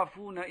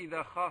يخافون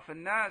إذا خاف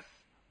الناس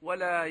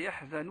ولا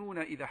يحزنون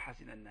إذا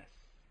حزن الناس.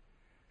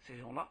 Ces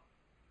gens-là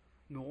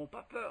n'auront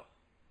pas peur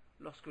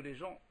lorsque les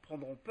gens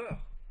prendront peur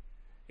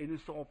et ne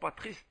seront pas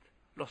tristes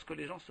lorsque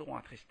les gens seront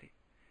attristés.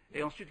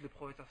 Et ensuite le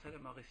prophète sallallahu alayhi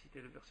wa sallam a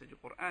récité le verset du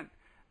Coran,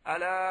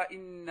 ألا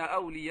إن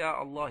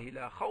أولياء الله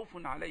لا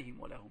خوف عليهم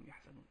ولا هم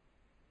يحزنون.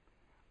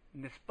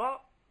 N'est-ce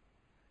pas,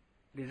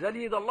 les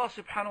alliés d'Allah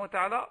subhanahu wa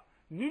ta'ala,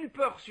 nulle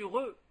peur sur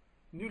eux,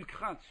 nulle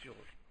crainte sur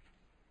eux.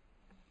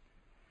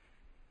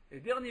 Et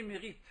dernier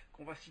mérite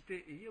qu'on va citer,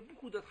 et il y a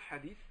beaucoup d'autres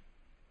hadiths,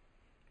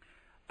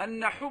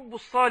 أن حب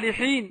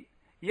الصالحين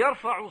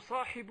يرفع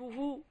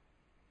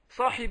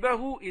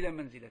صاحبه إلى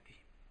منزلته.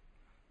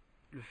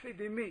 Le fait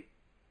d'aimer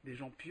des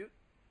gens pieux,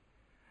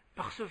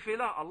 par ce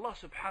fait-là, Allah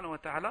subhanahu wa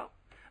ta'ala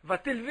va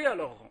t'élever à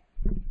leur rang.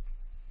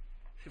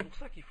 C'est pour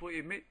ça qu'il faut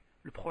aimer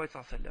le prophète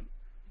sallallahu alayhi wa sallam,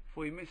 il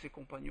faut aimer ses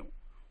compagnons,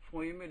 il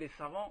faut aimer les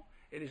savants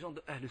et les gens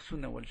de Ahl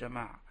Sunnah wal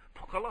Jama'a,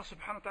 pour qu'Allah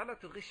subhanahu wa ta'ala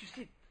te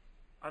ressuscite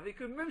avec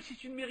eux, même si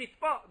tu ne mérites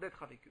pas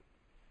d'être avec eux.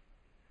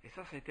 Et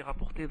ça a été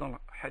rapporté dans le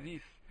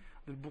hadith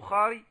de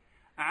Bukhari,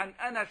 عن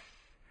أنس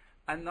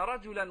أن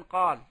رجلا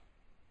قال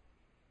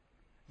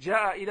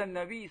جاء إلى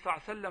النبي صلى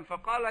الله عليه وسلم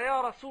فقال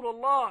يا رسول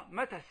الله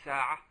متى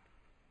الساعة.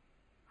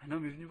 Un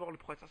homme est venu voir le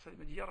prophète sallallahu alayhi wa sallam, il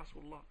m'a dit ya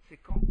Rasulallah, c'est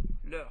quand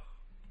l'heure?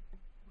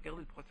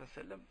 Regardez le prophète sallallahu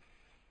alayhi wa sallam,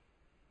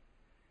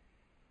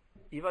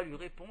 il va lui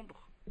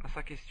répondre à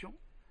sa question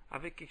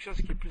avec quelque chose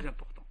qui est plus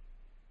important.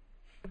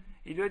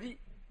 Il lui a dit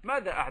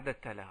ماذا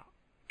أعددت لها,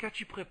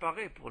 qu'as-tu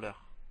préparé pour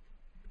l'heure?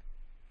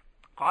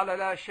 قال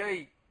لا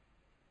شيء.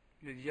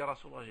 Il lui a dit ya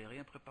Rasulallah, j'ai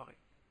rien préparé.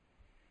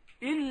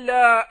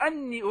 إلا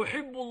أني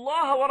أحب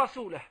الله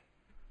ورسوله.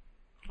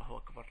 Allahu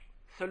Akbar.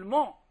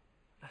 Seulement,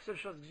 la seule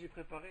chose que j'ai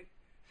préparée,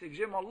 c'est que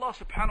j'aime Allah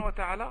subhanahu wa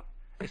ta'ala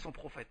et son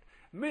prophète.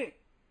 Mais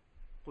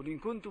قل إن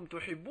كنتم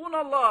تحبون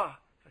الله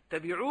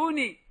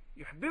فاتبعوني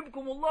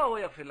يحببكم الله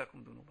ويغفر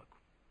لكم ذنوبكم.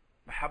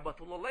 محبة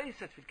الله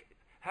ليست في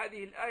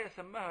هذه الآية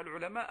سماها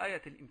العلماء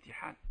آية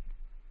الامتحان.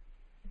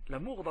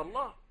 L'amour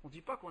d'Allah, on ne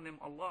dit pas qu'on aime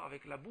Allah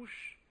avec la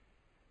bouche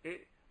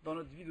et dans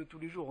notre vie de tous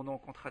les jours on est en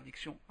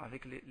contradiction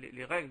avec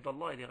les règles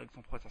d'Allah et les règles de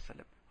son prophète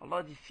sallallahu alayhi wa sallam.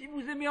 Allah dit, si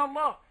vous aimez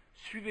Allah,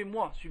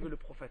 suivez-moi, suivez le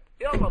prophète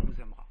et Allah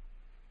vous aimera.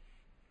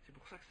 C'est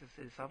pour ça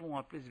que les savants ont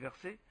appelé ce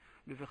verset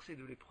le verset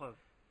de l'épreuve,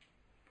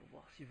 pour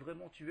voir si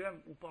vraiment tu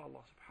aimes ou pas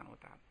Allah subhanahu wa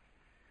ta'ala.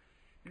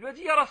 Il lui a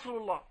dit ya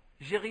Rasulallah,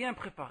 j'ai rien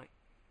préparé,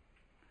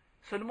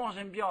 seulement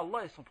j'aime bien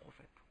Allah et son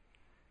prophète.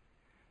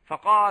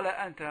 فقال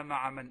أنت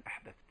مع من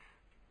أحببت.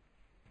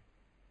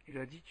 Il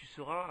lui a dit, tu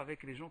seras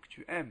avec les gens que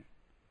tu aimes.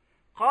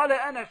 قال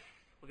أنس,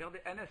 regardez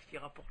Anas qui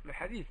rapporte le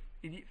hadith,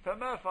 il dit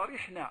فما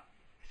فرحنا,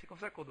 c'est comme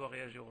ça qu'on doit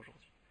réagir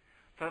aujourd'hui.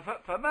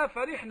 فما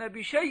فرحنا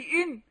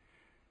بشيء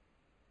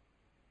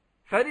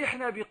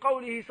فرحنا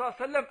بقوله صلى الله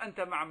عليه وسلم أنت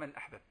مع من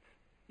أحببت.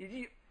 Il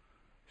dit,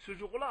 ce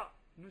jour-là,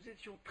 nous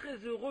étions très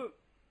heureux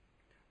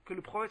que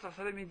le prophète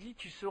sallallahu alayhi wa sallam dit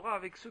tu seras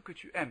avec ceux que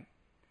tu aimes.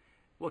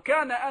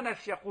 وكان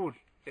أنس يقول,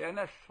 et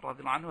Anas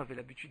radhiyallahu anhu avait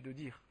l'habitude de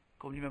dire,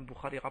 comme l'imam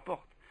Bukhari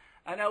rapporte,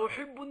 أنا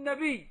أحب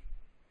النبي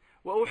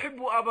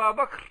وأحب أبا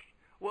بكر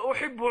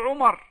وأحب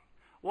عمر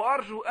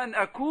وأرجو أن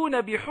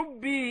أكون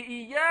بحبي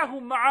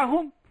إياهم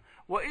معهم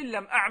وإن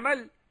لم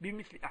أعمل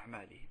بمثل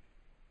أعمالهم.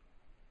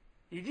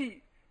 Il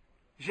dit,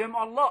 j'aime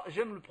Allah,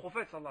 j'aime le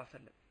prophète sallallahu alayhi wa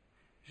sallam,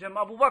 j'aime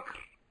Abu Bakr,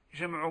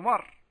 j'aime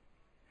Omar,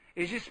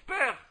 et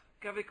j'espère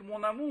qu'avec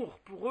mon amour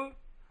pour eux,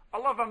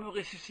 Allah va me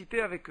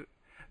ressusciter avec eux,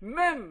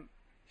 même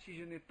si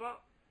je n'ai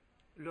pas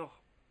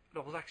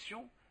leurs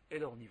actions et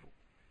leur niveau.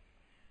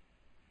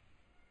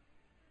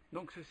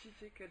 Donc ceci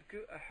c'est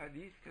quelques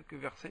hadiths, quelques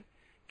versets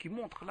qui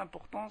montrent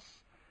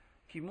l'importance,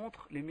 qui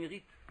montrent les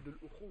mérites de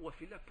l'ukhuwa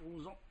fillah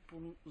pour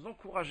nous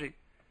encourager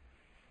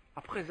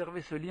à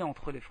préserver ce lien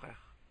entre les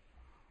frères.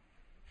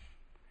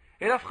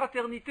 Et la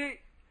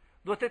fraternité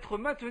doit être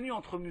maintenue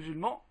entre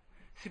musulmans,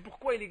 c'est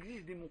pourquoi il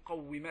existe des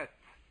muqawwimat.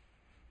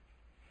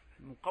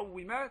 Les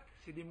muqawwimat,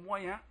 c'est des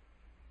moyens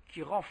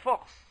qui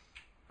renforcent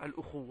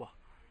al-ukhuwa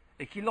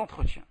et qui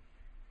l'entretient.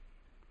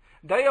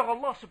 D'ailleurs,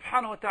 Allah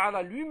subhanahu wa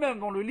ta'ala lui-même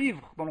dans le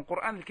livre, dans le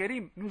Coran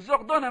al-Karim, nous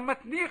ordonne à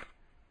maintenir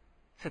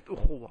cette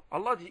ukhuwa.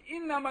 Allah dit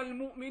innamal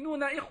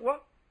mu'minuna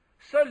ikhwa,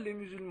 seuls les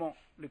musulmans,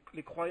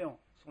 les croyants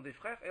sont des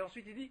frères, et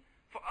ensuite il dit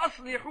fa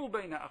aslihu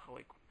bayna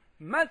akhawaykum.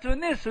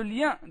 Maintenez ce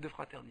lien de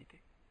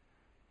fraternité.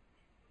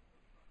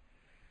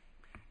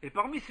 Et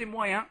parmi ces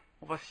moyens,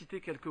 on va citer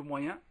quelques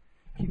moyens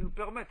qui nous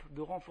permettent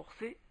de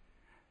renforcer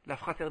la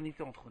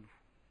fraternité entre nous.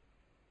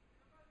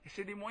 Et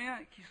c'est des moyens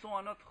qui sont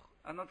à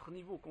notre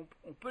niveau,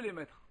 qu'on peut les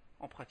mettre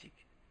en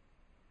pratique.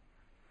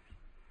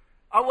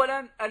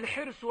 أولاً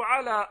الحرص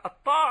على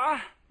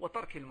الطاعة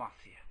وترك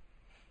المعصية.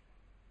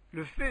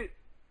 Le fait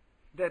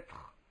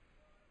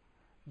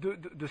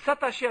de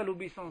s'attacher à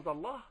l'obéissance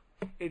d'Allah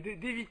et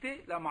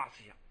d'éviter la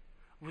ma'asiyah.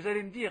 Vous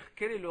allez me dire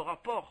quel est le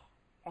rapport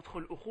entre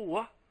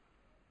l'ukhuwa,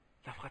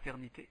 la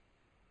fraternité,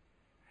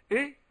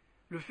 et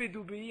le fait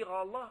d'obéir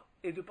à Allah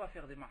et de ne pas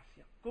faire des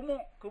ma'asiyah.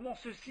 Comment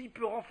ceci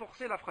peut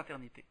renforcer la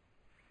fraternité?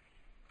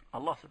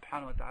 Allah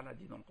subhanahu wa ta'ala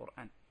dit dans le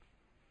Coran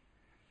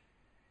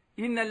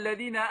إن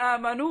الذين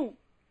آمنوا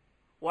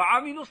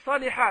وعملوا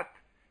الصالحات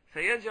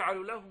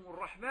سيجعل لهم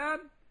الرحمن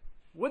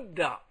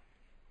ودا.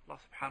 Allah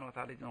subhanahu wa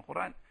ta'ala dit dans le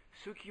Coran,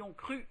 ceux qui ont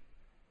cru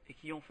et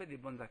qui ont fait des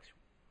bonnes actions,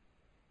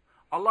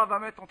 Allah va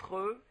mettre entre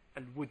eux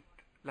al-wud,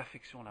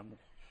 l'affection, l'amour.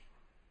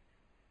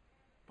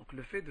 Donc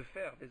le fait de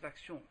faire des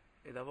actions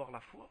et d'avoir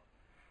la foi,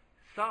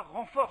 ça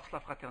renforce la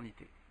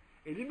fraternité.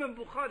 Et l'imam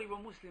Bukhari wa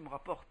Muslim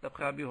rapporte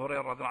d'après Abi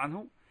Hurayra radhiyallahu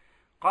anhu,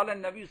 قال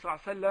النبي صلى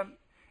الله عليه وسلم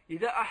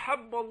إذا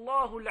أحب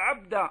الله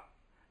العبد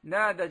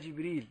نادى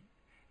جبريل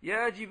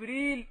يا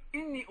جبريل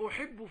إني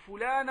أحب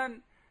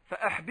فلانا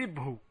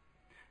فأحببه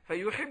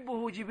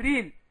فيحبه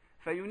جبريل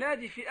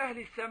فينادي في أهل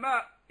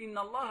السماء إن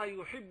الله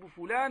يحب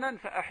فلانا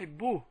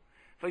فأحبوه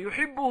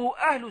فيحبه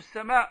أهل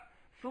السماء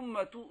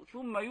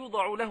ثم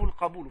يوضع له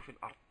القبول في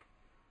الأرض.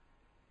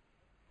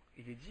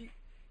 Il est dit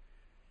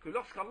que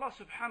lorsqu'Allah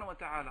subhanahu wa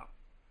ta'ala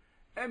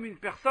aime une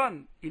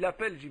personne, il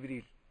appelle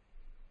Jibril.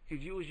 Il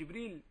dit au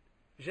Jibril,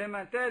 j'aime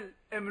un tel,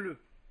 aime-le.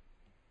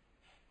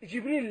 Et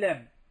Jibril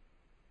l'aime.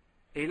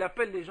 Et il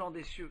appelle les gens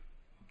des cieux.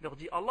 Il leur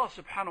dit, Allah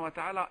subhanahu wa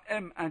ta'ala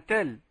aime un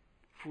tel,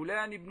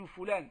 Fulan ibn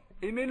Fulan,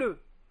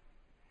 aimez-le.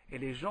 Et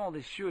les gens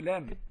des cieux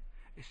l'aiment.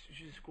 Et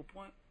jusqu'au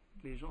point,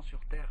 les gens sur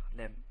terre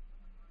l'aiment.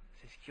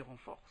 C'est ce qui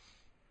renforce.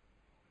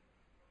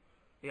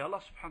 Et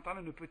Allah subhanahu wa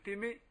ta'ala ne peut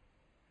t'aimer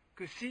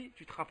que si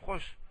tu te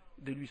rapproches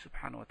de lui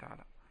subhanahu wa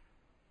ta'ala.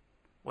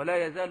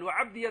 ولا يزال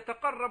عبدي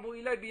يتقرب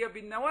إلي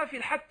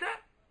بالنوافل حتى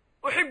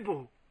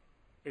أحبه.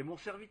 Et mon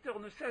serviteur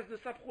ne cesse de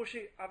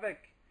s'approcher avec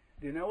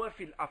des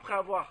nawafil après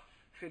avoir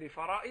fait les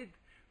fara'id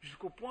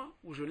jusqu'au point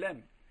où je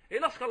l'aime. Et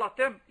lorsqu'Allah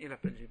t'aime, il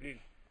appelle Jibril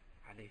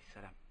alayhi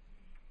salam.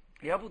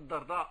 Et Abu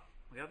Darda,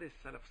 regardez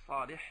ce salaf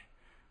salih,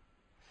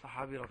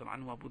 sahabi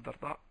radhiyallahu anhu Abu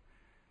Darda,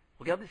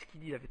 regardez ce qu'il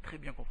dit, il avait très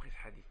bien compris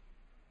ce hadith.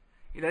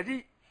 Il a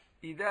dit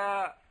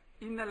إذا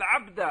إن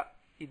العبد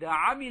إذا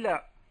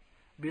عمل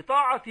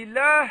بطاعة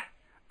الله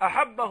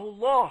أحبه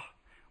الله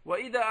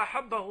وإذا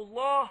أحبه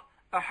الله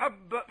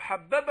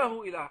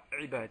حببه إلى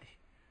عباده.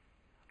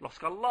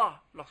 Lorsque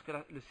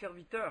le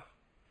serviteur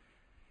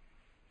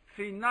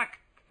fait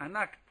un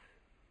acte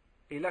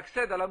et il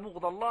accède à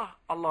l'amour d'Allah,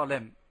 Allah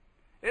l'aime.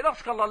 Et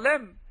lorsqu'Allah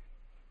l'aime,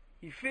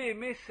 il fait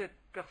aimer cette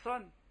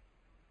personne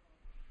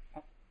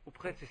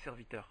auprès de ses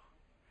serviteurs.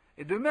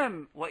 Et de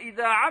même,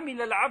 وإذا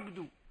عمل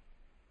العبد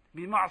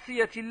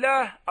بمعصية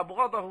الله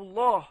أبغضه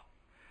الله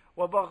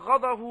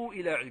وبغضه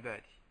إلى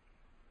عباده.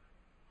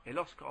 Et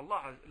lorsque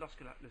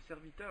le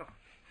serviteur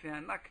fait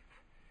un acte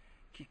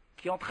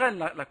qui entraîne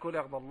la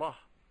colère d'Allah,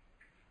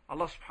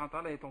 Allah subhanahu wa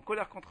ta'ala est en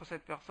colère contre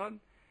cette personne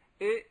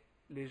et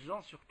les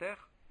gens sur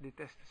terre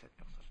détestent cette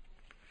personne.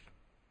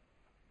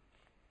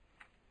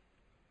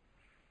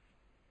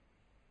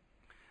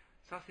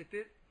 Ça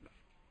c'était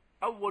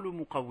awwalu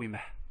muqawwimah.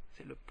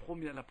 C'est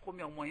la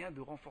première moyen de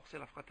renforcer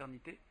la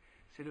fraternité,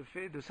 c'est le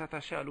fait de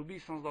s'attacher à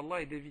l'obéissance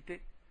d'Allah et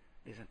d'éviter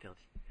les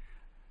interdits.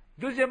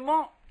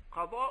 Deuxièmement,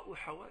 قضاء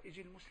حوائج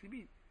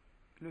المسلمين,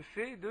 le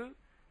fait de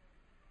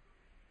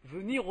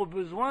venir aux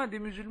besoins des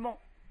musulmans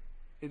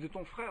et de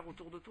ton frère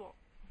autour de toi.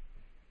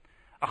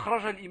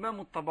 أخرج الإمام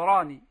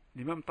الطبراني,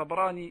 l'imam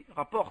Tabrani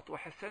rapporte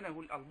وحسنه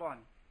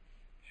الألباني,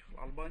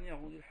 الألباني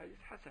يقول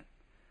الحديث حسن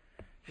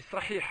في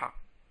الصحيحة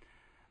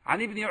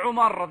عن ابن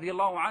عمر رضي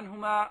الله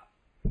عنهما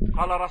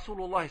قال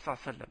رسول الله صلى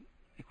الله عليه وسلم,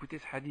 écoutez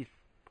ce hadith,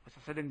 le prophète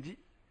صلى الله عليه وسلم dit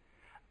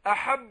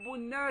أحب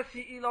الناس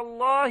إلى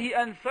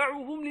الله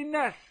أنفعهم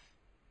للناس,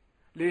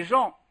 les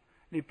gens,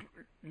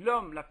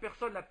 l'homme, la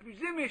personne la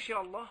plus aimée chez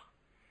Allah,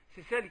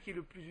 c'est celle qui est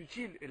le plus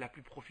utile et la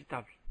plus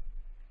profitable.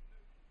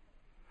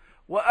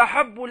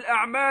 وأحب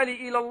الأعمال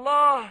إلى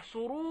الله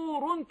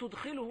سرور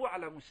تدخله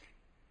على مسلم,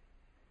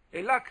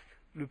 et l'acte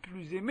le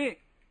plus aimé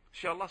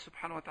chez Allah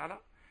subhanahu wa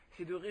ta'ala,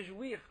 c'est de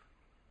réjouir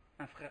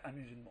un frère, un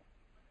musulman.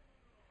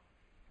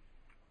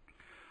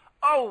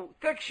 أو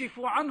تكشف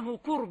عنه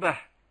كربة,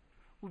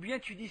 ou bien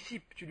tu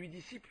lui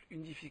dissipes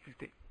une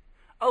difficulté.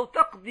 أو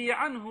تقضي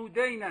عنه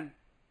دينا,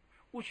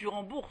 ou tu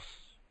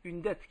rembourses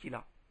une dette qu'il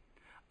a.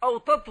 أو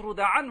تطرد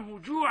عنه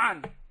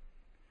جوعا,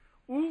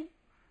 ou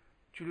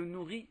tu le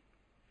nourris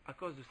à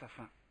cause de sa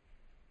faim.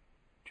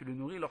 Tu le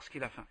nourris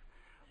lorsqu'il a faim.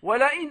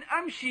 ولئن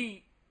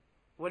أمشي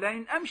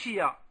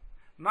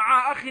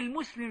مع أخي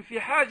المسلم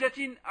في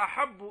حاجة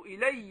أحب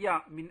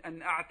إلي من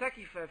أن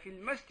أعتكف في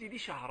المسجد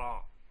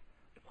شهرا.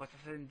 Le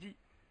prophète dit,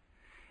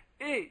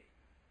 et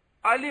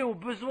aller aux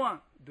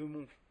besoins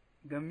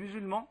d'un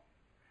musulman,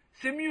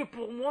 c'est mieux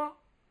pour moi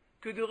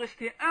que de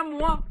rester un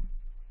mois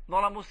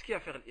dans la mosquée à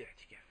faire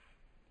l'i'tikaf.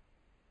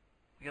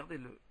 Regardez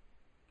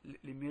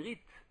les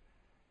mérites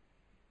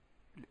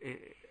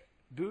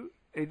de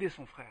aider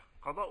son frère.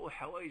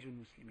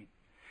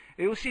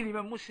 Et aussi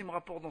l'imam Muslim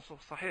rapporte dans son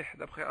sahih,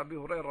 d'après Abu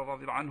Hurayra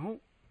radhiyallahu anhu,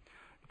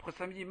 le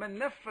prophète dit Man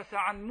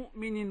naffasa an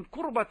mu'minin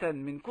kurbatan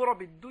min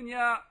kurab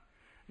ad-dunya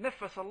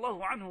naffasa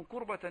Allahu anhu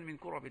kurbatan min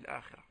kurab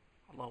al-akhirah.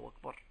 Allahu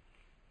akbar.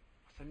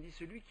 Ça me dit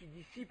celui qui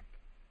dissipe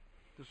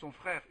de son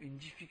frère une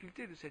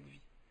difficulté de cette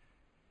vie,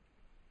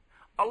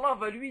 Allah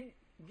va lui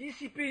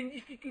dissiper une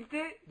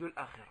difficulté de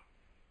l'akhirah.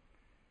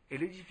 Et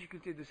les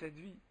difficultés de cette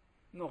vie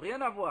n'ont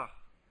rien à voir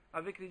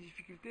avec les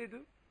difficultés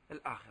de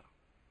l'akhirah.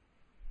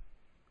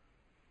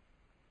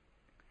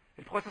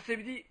 Et le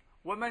prophète dit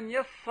وَمَنْ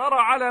يَسَّرَ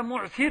عَلَى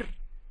مُعْسِرٍ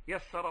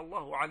يَسَّرَ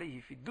اللَّهُ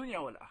عَلَيْهِ فِي الدُّنْيَا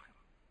وَالْآخِرَةِ.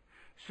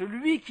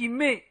 Celui qui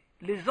met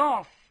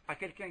l'aisance à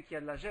quelqu'un qui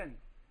a de la gêne,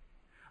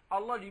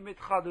 Allah lui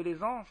mettra de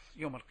l'aisance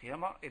yawm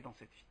al-qiyamah et dans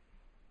cette vie.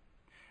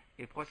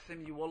 Et le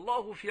prophète dit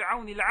Wallahu fi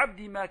auni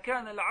al-abdi ma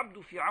kana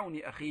al-abdu fi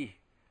auni akhihi.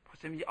 Le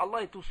prophète dit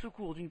Allah est au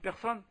secours d'une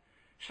personne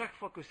chaque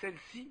fois que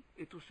celle-ci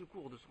est au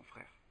secours de son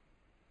frère.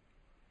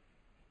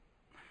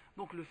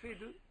 Donc le fait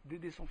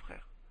d'aider son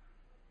frère.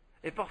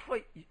 Et parfois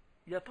il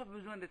n'y a pas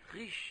besoin d'être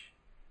riche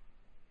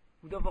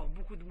ou d'avoir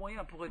beaucoup de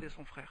moyens pour aider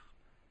son frère.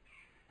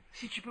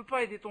 Si tu ne peux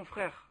pas aider ton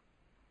frère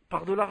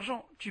par de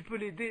l'argent, tu peux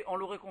l'aider en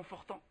le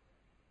réconfortant.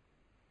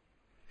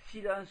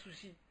 S'il a un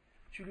souci,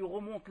 tu lui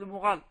remontes le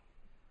moral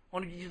en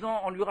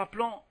lui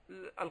rappelant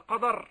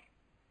al-qadar,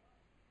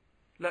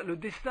 le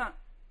destin,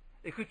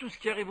 et que tout ce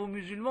qui arrive aux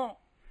musulmans,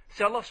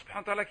 c'est Allah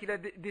subhanahu wa ta'ala qui l'a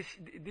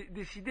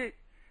décidé,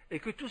 et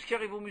que tout ce qui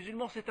arrive aux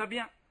musulmans, c'est à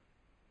bien.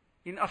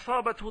 In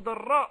asabathu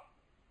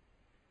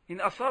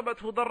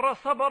darra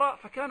sabara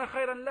fakana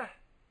khayran lah.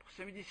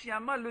 Ça me dit si un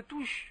mal le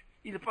touche,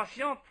 il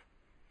patiente,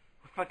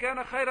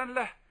 fakana khayran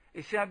lah,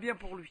 et c'est un bien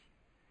pour lui.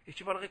 Et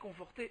tu vas le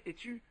réconforter et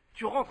tu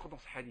rentres dans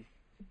ce hadith.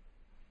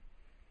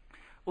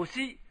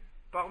 Aussi,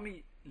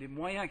 parmi les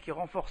moyens qui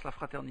renforcent la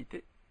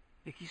fraternité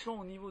et qui sont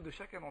au niveau de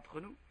chacun d'entre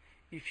nous,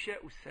 ifsha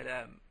ou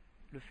salam,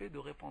 le fait de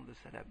répandre le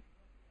salam.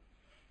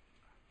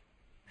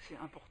 C'est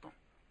important.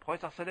 Le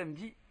prophète sallam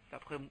dit,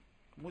 d'après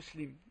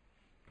Muslim,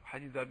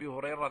 hadith d'Abi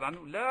Hurayra,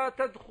 la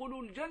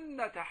tadkhulu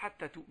al-jannata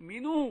hatta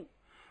tu'minu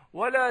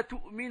wa la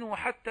tu'minu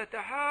hatta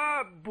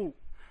tahabbu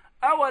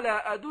awala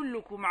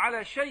adullukum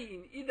ala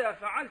shay'in idha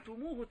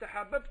fa'altumuhu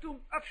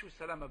tahabbabtum afshu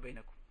as-salama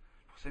bainakum.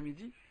 Le prophète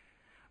dit,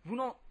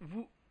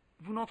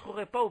 vous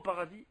n'entrerez pas au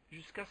paradis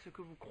jusqu'à ce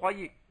que vous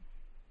croyez.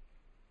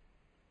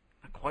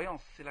 La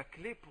croyance, c'est la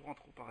clé pour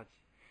entrer au paradis.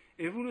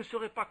 Et vous ne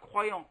serez pas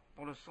croyant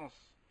dans le sens,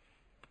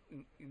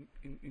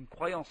 une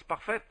croyance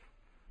parfaite,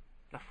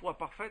 la foi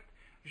parfaite,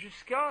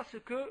 jusqu'à ce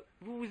que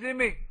vous vous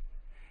aimez.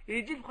 Et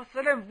il dit le prophète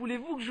sallam,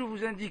 voulez-vous que je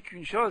vous indique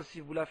une chose, si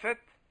vous la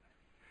faites,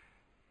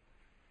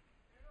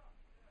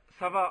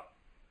 ça va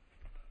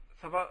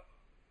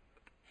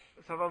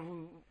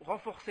vous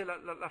renforcer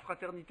la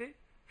fraternité.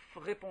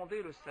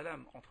 Répondez le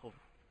salam entre vous.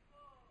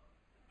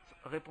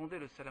 Répondez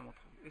le salam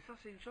entre vous. Et ça,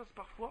 c'est une chose,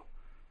 parfois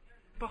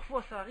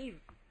ça arrive,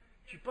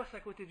 tu passes à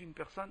côté d'une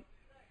personne,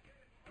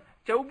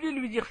 tu as oublié de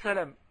lui dire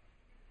salam,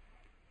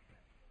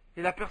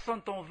 et la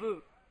personne t'en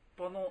veut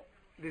pendant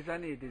des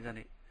années et des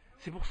années.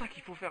 C'est pour ça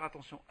qu'il faut faire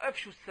attention.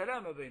 Afshu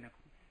salam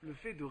bainakum, le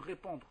fait de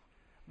répandre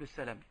le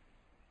salam.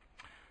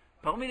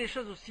 Parmi les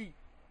choses aussi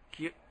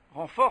qui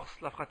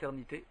renforcent la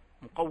fraternité,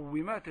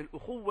 muqawwimat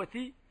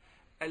al-ukhuwati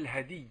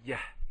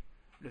al-hadiyyah,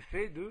 le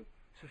fait de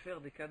se faire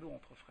des cadeaux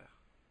entre frères.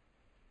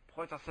 Le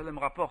prophète sallam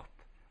rapporte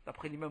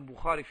d'après l'imam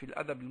Bukhari في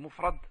الأدب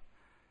المفرد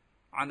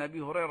عن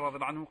أبي هريرة رضي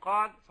الله عنه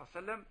قال صلى الله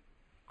عليه وسلم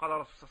قال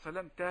رسول صلى الله عليه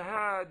وسلم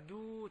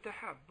تهادوا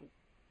تحابوا.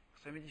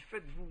 Ça me dit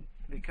faites-vous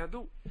des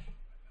cadeaux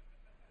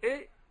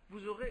et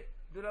vous aurez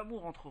de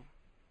l'amour entre vous.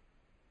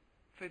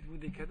 Faites-vous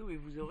des cadeaux et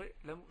vous aurez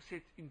l'amour.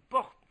 C'est une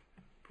porte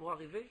pour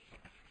arriver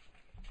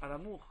à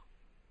l'amour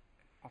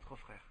entre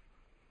frères.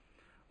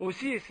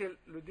 Aussi, et c'est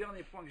le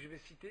dernier point que je vais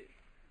citer,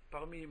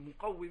 parmi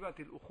muqawwimat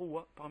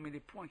al-ukhuwa, parmi les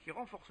points qui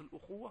renforcent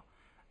l'ukhuwa,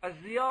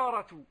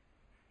 az-ziyaratu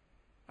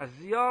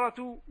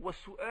wa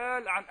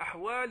su'al an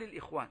ahwal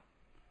al-ikhwan.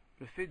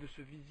 Le fait de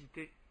se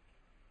visiter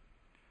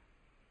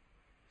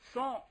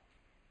sans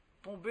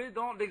tomber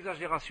dans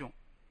l'exagération.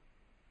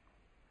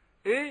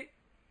 Et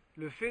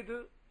le fait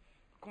de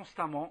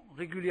constamment,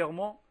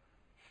 régulièrement,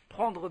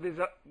 prendre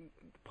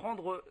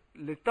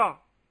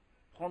l'état,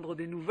 prendre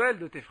des nouvelles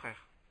de tes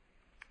frères.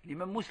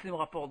 L'imam Muslim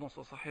rapporte dans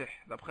son sahih,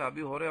 d'après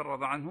Abi Hurayra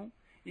radhiyallahu anhu,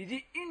 il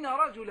dit Inna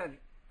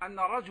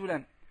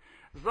rajulan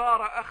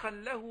zara akhan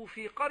lahu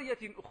fi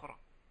qaryatin ukhra.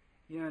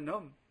 Il y a un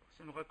homme,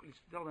 c'est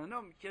l'histoire d'un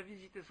homme qui a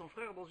visité son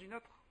frère dans une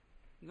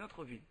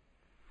autre ville.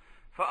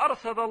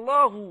 فأرسل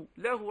الله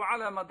له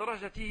على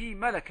مدرجته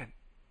ملكا.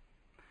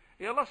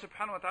 Et Allah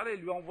subhanahu wa ta'ala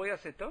lui a envoyé à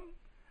cet homme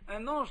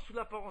un ange sous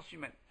l'apparence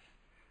humaine.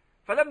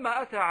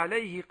 فلما أتى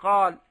عليه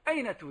قال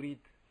أين تريد.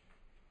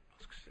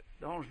 Parce que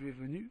l'ange lui est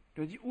venu, il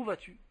lui a dit où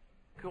vas-tu?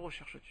 Que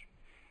recherches-tu?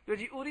 Il lui a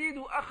dit أريد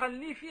أخا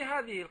لي في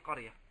هذه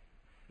القرية.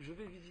 Je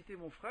vais visiter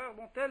mon frère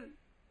dans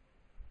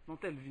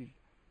telle ville.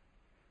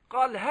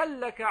 قال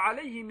هل لك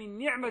عليه من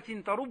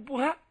نعمة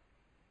تربها.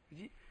 Il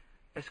dit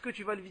est-ce que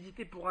tu vas le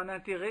visiter pour un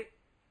intérêt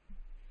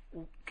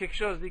ou quelque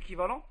chose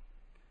d'équivalent?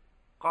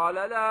 قال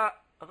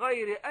لا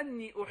غير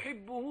أني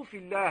أحبه في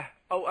الله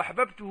أو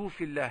أحببته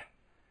في الله.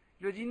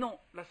 Il lui a dit non,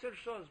 la seule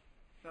chose,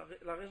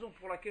 la raison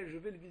pour laquelle je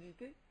vais le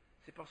visiter,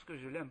 c'est parce que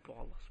je l'aime pour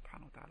Allah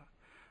subhanahu wa ta'ala.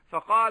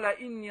 فقال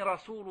إني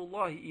رسول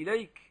الله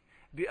إليك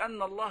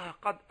بأن الله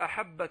قد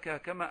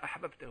أحبك كما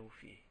أحببته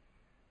فيه.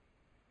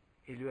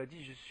 Il lui a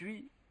dit je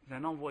suis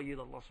un envoyé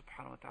d'Allah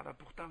subhanahu wa ta'ala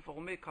pour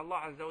t'informer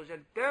qu'Allah azza wa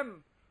jal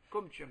t'aime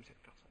comme tu aimes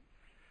cette personne.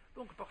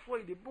 Donc parfois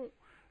il est bon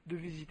de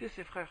visiter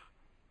ses frères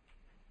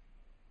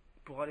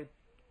pour aller,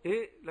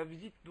 et la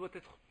visite doit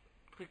être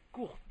très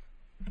courte.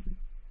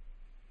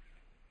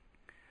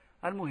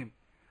 Al-Muhim.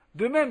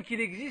 De même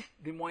qu'il existe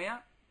des moyens,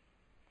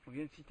 on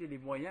vient de citer les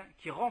moyens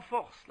qui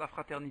renforcent la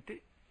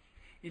fraternité,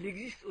 il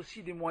existe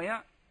aussi des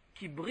moyens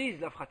qui brisent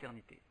la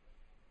fraternité.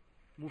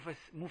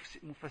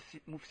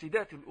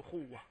 Mufsidat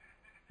al-ukhuwa,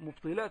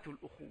 mubtilat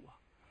al-ukhuwa.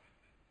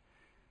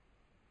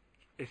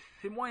 Et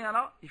ces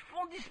moyens-là, ils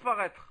font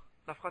disparaître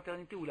la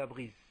fraternité ou la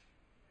brisent.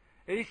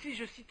 Et ici,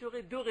 je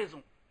citerai deux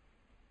raisons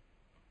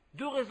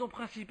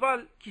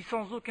principales qui,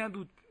 sans aucun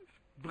doute,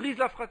 brisent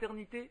la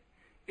fraternité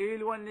et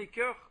éloignent les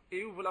cœurs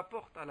et ouvrent la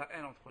porte à la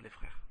haine entre les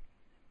frères.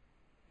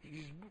 Il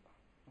existe beaucoup,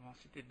 on va en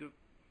citer deux.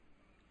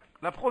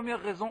 La première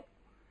raison,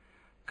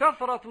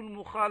 كثرة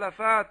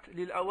المخالفات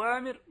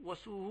للأوامر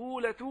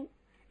وسهولة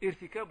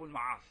ارتكاب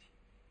المعاصي.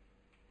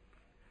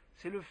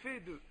 C'est le fait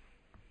de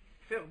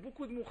faire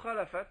beaucoup de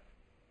mukhalafat,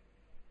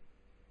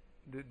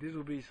 de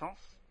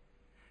désobéissance,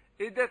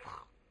 et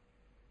d'être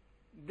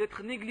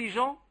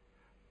négligent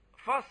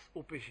face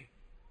au péché.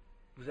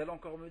 Vous allez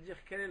encore me dire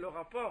quel est le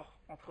rapport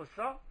entre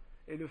ça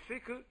et le fait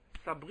que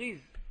ça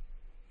brise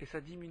et ça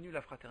diminue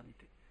la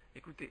fraternité.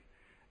 Écoutez,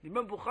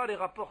 l'imam Bukhari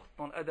rapporte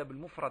dans l'adab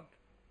al-mufrad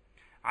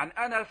عن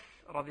أنس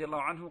رضي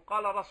الله عنه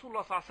قال رسول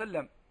الله صلى الله عليه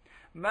وسلم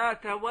ما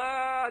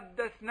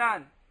تواد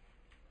اثنان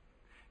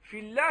في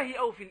الله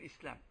أو في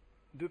الإسلام.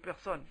 Deux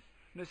personnes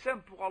ne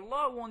s'aiment pour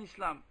Allah ou en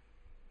islam.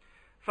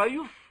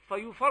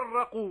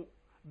 فيفرق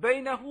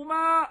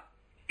بينهما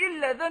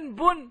إلا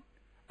ذنب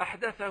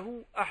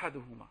أحدثه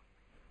أحدهما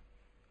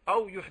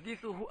أو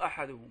يحدثه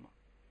أحدهما.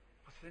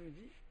 Ça me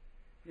dit,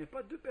 il n'y a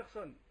pas deux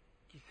personnes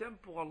qui s'aiment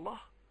pour Allah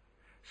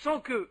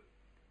sans que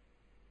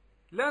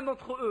l'un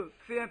d'entre eux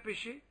fait un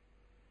péché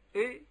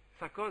et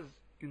ça cause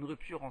une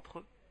rupture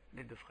entre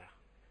les deux frères.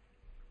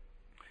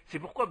 C'est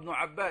pourquoi Ibn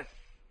Abbas,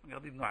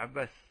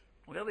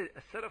 regardez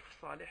as-salaf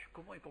salih,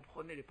 comment il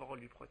comprenait les paroles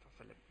du prophète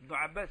sallallahu alayhi wa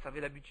sallam. Ibn Abbas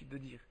avait l'habitude de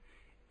dire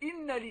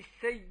Inna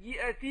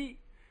lis-sayyi'ati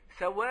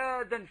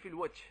sawadan fil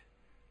wajh.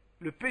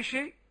 Le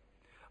péché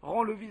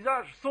rend le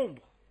visage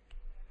sombre.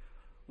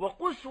 Wa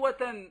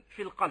quswatan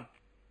fil qalb.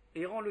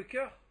 Et rend le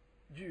cœur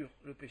dur,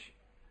 le péché.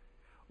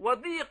 Wa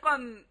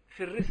diqan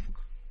fil rizq.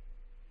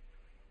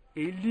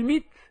 Et il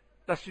limite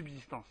la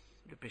subsistance,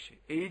 le péché.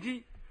 Et il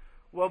dit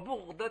wa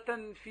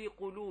bughdatan fi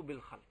qulubil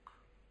khalq.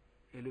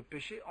 Et le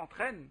péché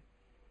entraîne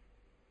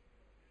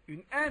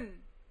une haine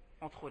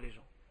entre les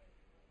gens.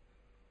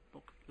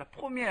 Donc la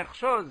première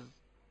chose,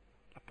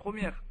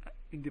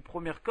 une des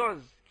premières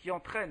causes qui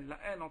entraîne la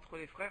haine entre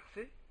les frères,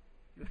 c'est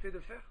le fait de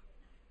faire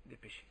des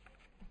péchés.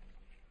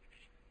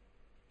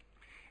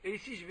 Et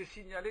ici, je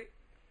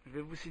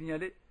vais vous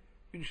signaler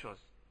une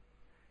chose.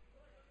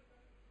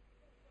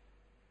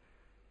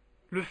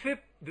 Le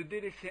fait de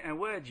délaisser un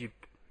wajib,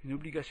 une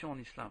obligation en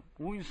islam,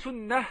 ou une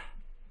sunnah,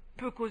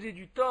 peut causer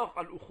du tort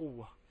à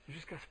l'ukhuwa,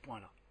 jusqu'à ce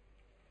point-là.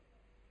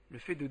 le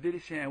fait de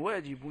délaisser un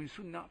wajib ou une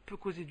sunna peut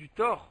causer du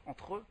tort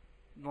entre eux,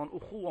 dans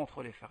l'ukhuwa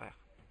entre les frères.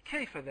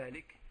 كيف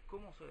ذلك?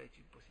 Comment cela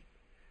est-il possible?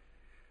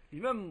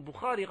 L'imam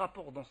Bukhari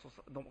rapporte dans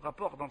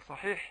le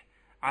Sahih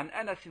عن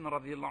أنس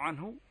رضي الله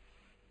عنه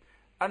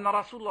أن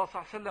رسول الله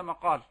صلى الله عليه وسلم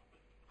قال,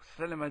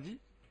 sallam a dit,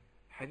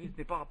 le hadith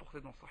n'est pas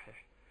rapporté dans le Sahih,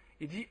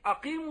 il dit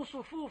أقيموا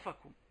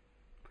صفوفكم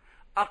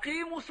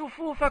أقيموا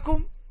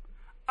صفوفكم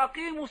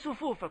أقيموا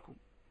صفوفكم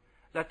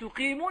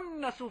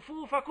لتقيمن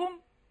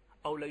صفوفكم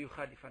أو لا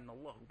يخالفن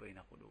الله بين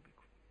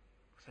قلوبكم.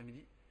 Ça me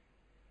dit,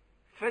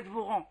 faites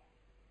vos rangs,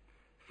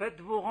 faites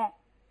vos rangs,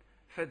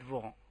 faites vos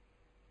rangs.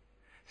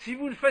 Si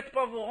vous ne faites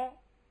pas vos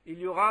rangs, il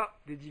y aura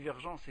des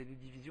divergences et des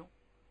divisions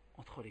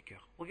entre les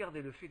cœurs.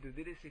 Regardez le fait de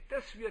délaisser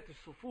taswiyat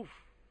as-sufuf,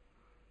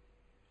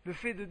 le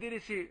fait de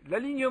délaisser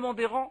l'alignement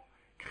des rangs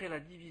crée la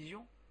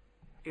division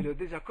et le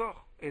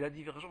désaccord et la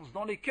divergence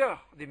dans les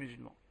cœurs des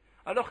musulmans.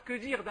 Alors que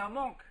dire d'un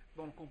manque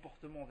dans le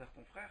comportement vers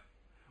ton frère,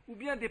 ou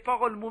bien des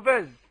paroles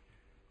mauvaises,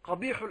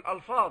 qabihul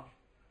alfad,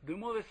 de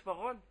mauvaises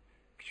paroles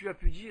que tu as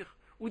pu dire,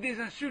 ou des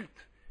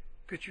insultes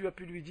que tu as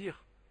pu lui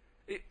dire,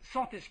 et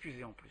sans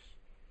t'excuser en plus.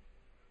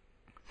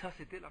 Ça,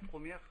 c'était la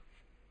première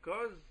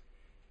cause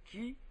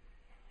qui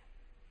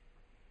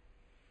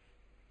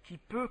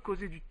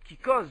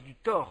cause du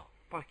tort,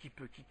 pas qui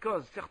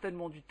cause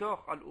certainement du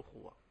tort à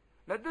l'ukhuwa.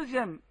 La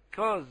deuxième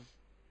cause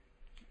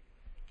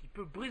qui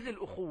peut briser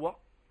l'ukhuwa,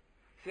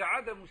 c'est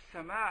adamu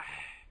samah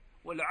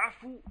wal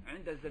afu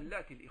 'inda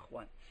zallat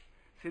al-ikhwan.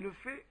 C'est le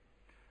fait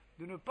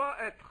de ne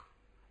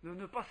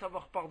pas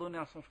savoir pardonner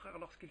à son frère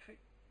lorsqu'il fait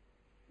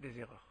des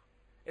erreurs.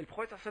 Et le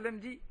prophète sallam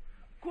dit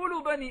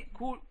kullu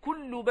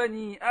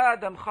bani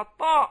adam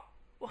khata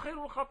wa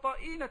khayrul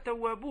khata'in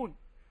tawwabun.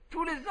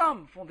 Tous les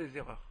hommes font des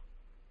erreurs.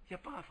 Il n'y a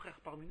pas un frère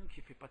parmi nous qui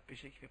ne fait pas de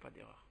péché, qui ne fait pas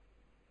d'erreur.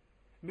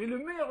 Mais le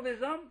meilleur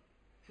des hommes,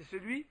 c'est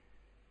celui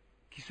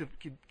qui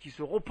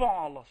se repent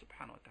à Allah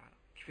subhanahu wa ta'ala,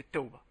 qui fait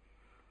tawbah.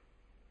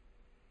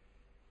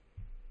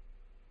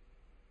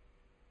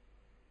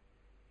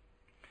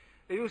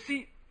 Et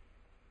aussi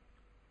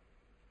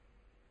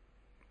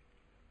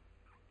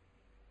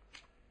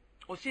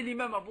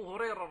l'imam Abu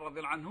Huraira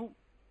radhiyallahu anhu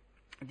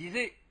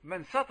disait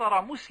man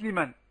satara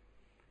musliman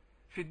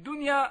fi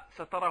dunya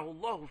satarahu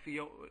Allah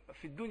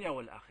fi dunya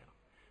wal akhirah.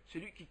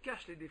 Celui qui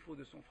cache les défauts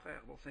de son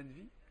frère dans cette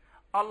vie,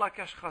 Allah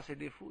cachera ses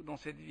défauts dans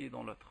cette vie et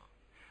dans l'autre.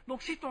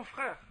 Donc si ton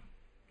frère,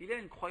 il a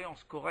une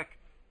croyance correcte,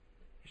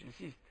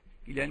 j'insiste,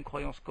 il a une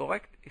croyance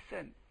correcte et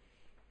saine,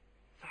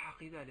 sa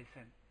aqida elle est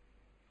saine,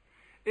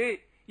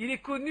 et il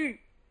est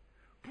connu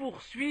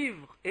pour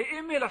suivre et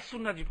aimer la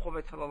sunna du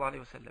prophète sallallahu alayhi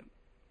wa sallam,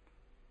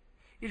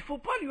 il ne faut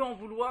pas lui en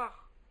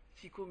vouloir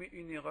s'il commet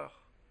une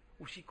erreur,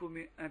 ou s'il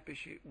commet un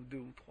péché, ou deux,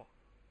 ou trois,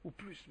 ou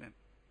plus même.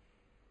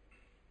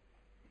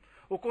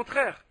 Au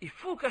contraire, il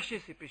faut cacher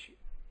ses péchés.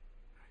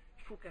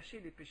 Il faut cacher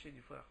les péchés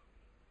du frère.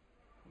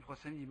 Le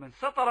prophète dit man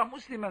satara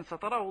musliman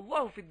satarahu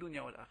Allah fi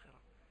dunya wal akhirah.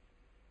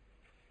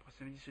 Le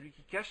prophète dit celui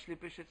qui cache les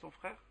péchés de son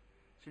frère,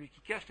 celui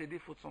qui cache les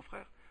défauts de son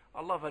frère,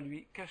 Allah va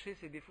lui cacher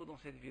ses défauts dans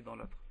cette vie et dans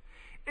l'autre.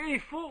 Et il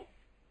faut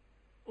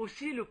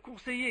aussi le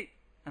conseiller,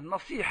 un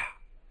nasiha,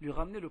 lui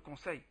ramener le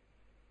conseil.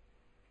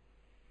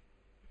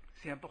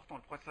 C'est important.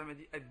 Le prophète a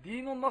dit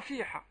ad-dinu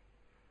nasiha.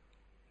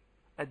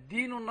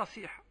 Ad-dinu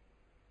nasiha.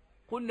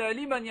 Qulna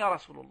liman ya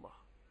Rasulullah.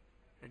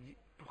 Il a dit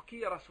pour qui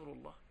ya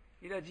Rasulullah?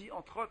 Il a dit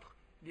entre autres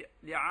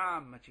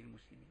li'ammatil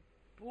muslimin,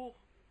 pour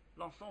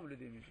l'ensemble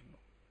des musulmans.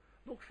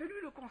 Donc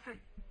fais-lui le conseil.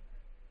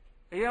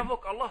 Et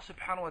invoque Allah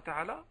subhanahu wa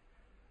ta'ala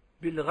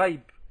bil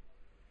ghaib,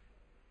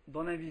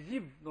 dans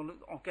l'invisible,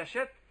 en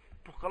cachette,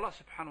 pour qu'Allah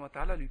subhanahu wa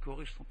ta'ala lui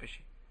corrige son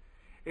péché.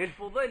 Et le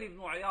Fudayl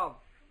ibn Iyad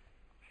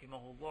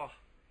rahimahullah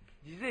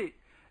disait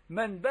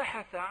man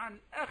bahatha an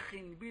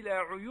akhin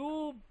bila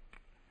uyub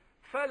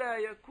fala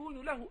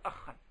yakunu lahu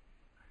akhan.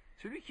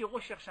 Celui qui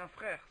recherche un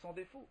frère sans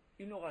défaut,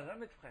 il n'aura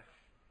jamais de frère.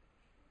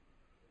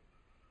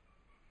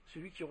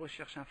 Celui qui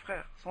recherche un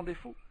frère sans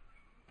défaut,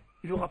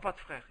 il n'aura pas de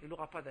frère, il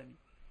n'aura pas d'amis.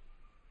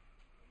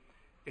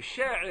 Et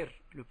Sha'ir,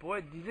 le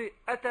poète, disait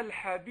atal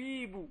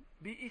habibu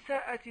bi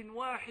isa'atin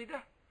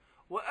wahida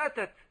wa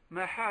atat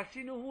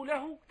mahasinuhu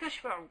lahu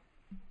tashfa'u.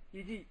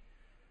 Il dit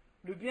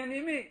le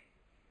bien-aimé,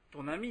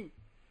 ton ami,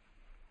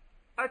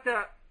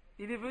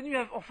 il est venu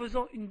en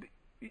faisant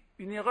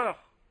une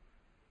erreur,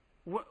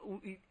 ou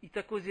il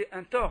t'a causé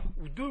un tort,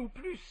 ou deux ou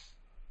plus.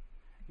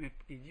 Mais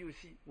il dit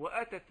aussi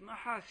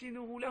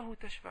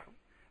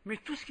mais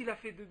tout ce qu'il a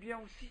fait de bien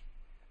aussi,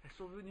 elles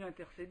sont venues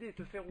intercéder et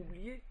te faire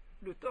oublier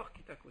le tort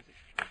qu'il t'a causé.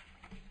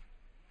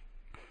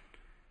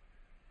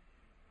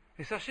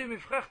 Et sachez mes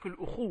frères que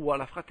l'ukhuwa,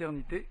 la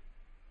fraternité,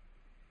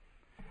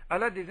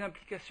 elle a des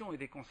implications et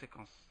des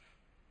conséquences.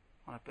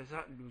 On appelle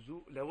ça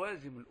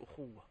lawazim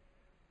al-ukhuwa.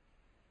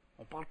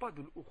 On ne parle pas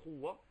de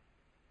l'ukhuwa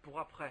pour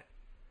après.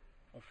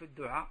 On fait de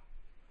dua,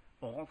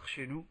 on rentre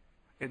chez nous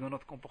et dans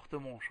notre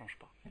comportement on ne change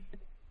pas.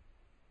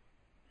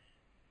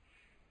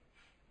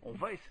 On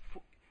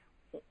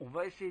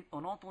va essayer,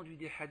 on a entendu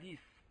des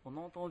hadiths, on a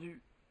entendu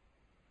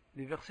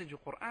les versets du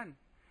Coran. Il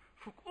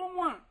faut qu'au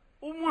moins,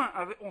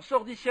 on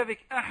sort d'ici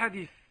avec un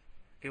hadith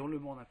et on le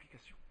met en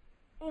application.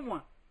 au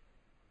moins.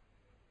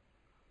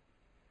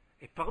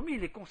 Et parmi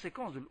les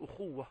conséquences de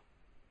l'ukhuwa,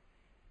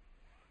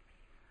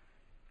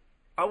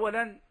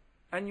 awalan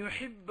an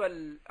yuhibba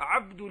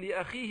al-abdu li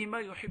akhihi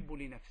ma yuhibbu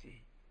li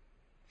nafsihi.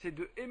 C'est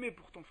de aimer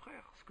pour ton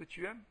frère ce que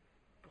tu aimes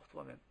pour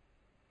toi-même.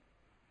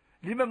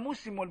 L'imam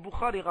Muslim ou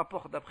al-Bukhari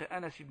rapporte d'après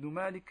Anas ibn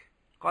Malik,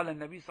 قال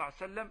النبي صلى الله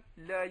عليه وسلم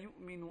لا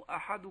يؤمن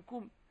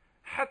أحدكم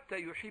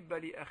حتى يحب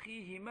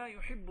لأخيه ما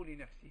يحب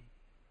لنفسه.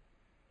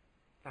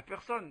 La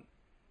personne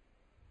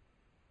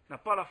n'a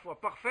pas la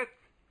foi parfaite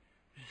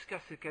jusqu'à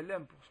ce qu'elle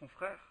aime pour son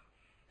frère,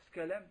 ce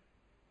qu'elle aime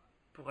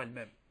pour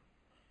elle-même.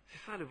 C'est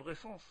ça le vrai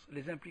sens,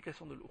 les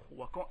implications de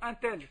l'ukhuwa. Quand un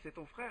tel, c'est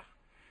ton frère,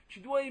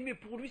 tu dois aimer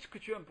pour lui ce que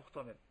tu aimes pour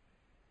toi-même.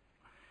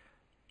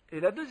 Et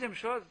la deuxième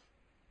chose,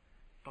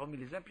 parmi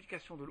les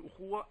implications de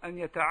l'ukhuwa, an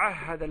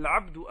yata'ahhad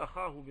al-'abdu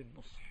akhahu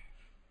bin-nush.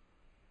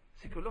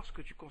 C'est que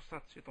lorsque tu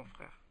constates chez ton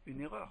frère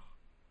une erreur,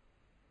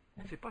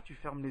 c'est pas tu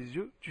fermes les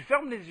yeux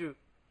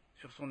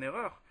sur son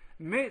erreur,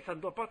 mais ça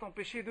ne doit pas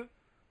t'empêcher de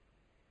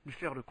lui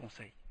faire le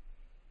conseil.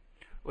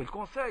 Et le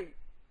conseil,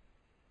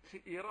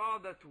 c'est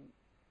iradatu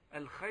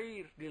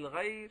al-khayr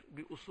lil-ghayr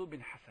bi usubin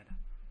hasana.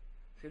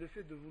 C'est le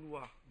fait de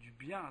vouloir du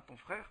bien à ton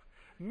frère,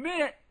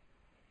 mais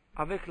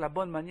avec la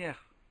bonne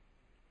manière,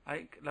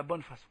 avec la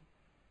bonne façon.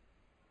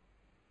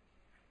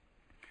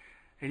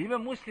 Et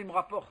l'imam Muslim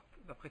rapporte,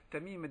 d'après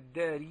Tamim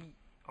al-Dari,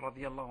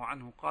 radiyallahu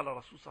anhu, قال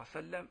Rasul sallallahu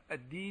alayhi wa sallam,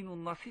 ad-dinu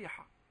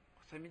an-nasiha.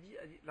 Ça me dit,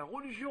 la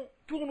religion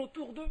tourne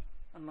autour de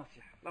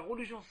an-nasiha. La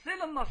religion, c'est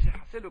la-nasiha,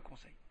 c'est le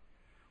conseil.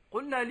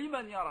 قلنا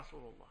liman ya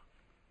Rasulullah.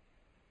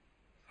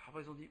 Les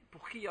Sahaba, ils ont dit,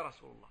 pour qui ya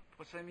Rasulullah?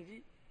 Pourquoi ça me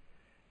dit,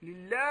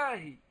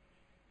 lillahi,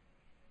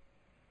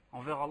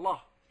 envers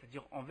Allah,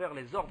 c'est-à-dire envers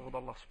les ordres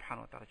d'Allah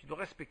subhanahu wa ta'ala. Tu dois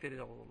respecter les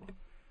ordres d'Allah.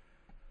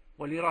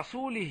 Wa li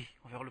rasulihi,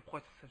 envers le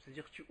prophète,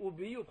 c'est-à-dire que tu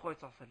obéis au prophète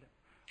sallallahu alayhi wa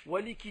sallam.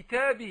 Wa li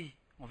kitabihi,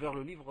 envers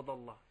le livre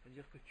d'Allah,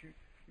 c'est-à-dire que tu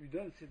lui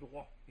donnes ses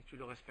droits et tu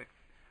le respectes.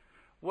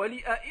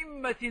 Wali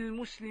a'immatil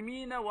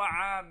muslimina wa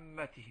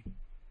 'ammatihim,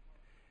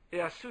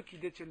 et à ceux qui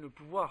détiennent le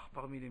pouvoir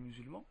parmi les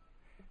musulmans,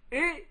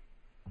 et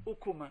au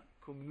commun,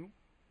 comme nous,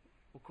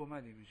 au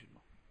commun des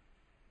musulmans.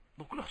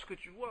 Donc lorsque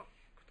tu vois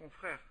que ton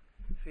frère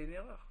fait une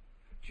erreur,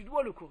 tu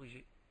dois le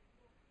corriger,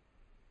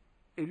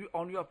 et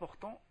en lui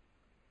apportant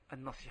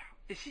an-nasiha.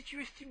 Et si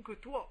tu estimes que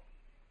toi,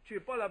 tu n'es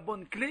pas la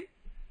bonne clé,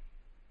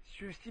 si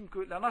tu estimes que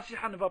la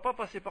nasiha ne va pas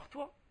passer par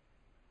toi,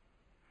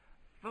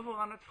 va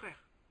voir un autre frère.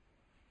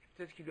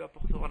 Peut-être qu'il lui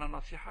apportera la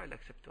nasiha et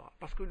l'acceptera.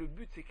 Parce que le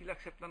but, c'est qu'il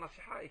accepte la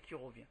nasiha et qu'il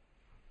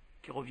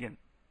revienne.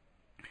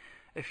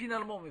 Et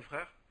finalement, mes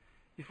frères,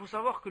 il faut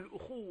savoir que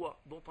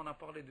l'ukhuwa, dont on a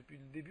parlé depuis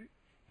le début,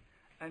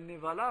 elle n'est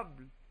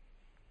valable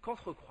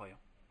qu'entre croyants.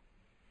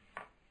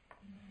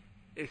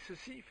 Et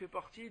ceci fait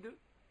partie de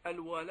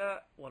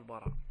al-wala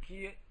wal-bara,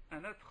 qui est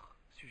un autre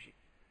sujet.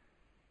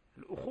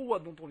 L'ukhuwa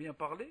dont on vient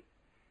parler,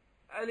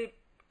 elle est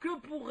que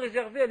pour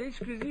réserver, elle est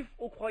exclusive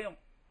aux croyants.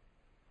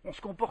 On ne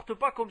se comporte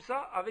pas comme ça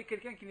avec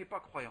quelqu'un qui n'est pas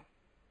croyant.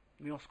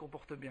 Mais on se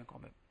comporte bien quand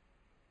même.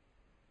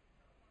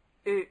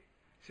 Et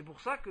c'est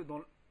pour ça que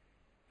dans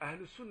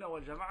Ahl Sunnah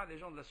wal Jama'a, les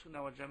gens de la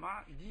Sunnah wal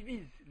Jama'a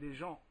divisent les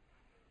gens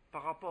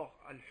par rapport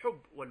à l'hub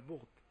ou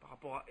al-bourd, par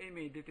rapport à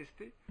aimer et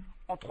détester,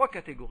 en trois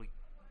catégories.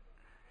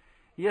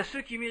 Il y a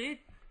ceux qui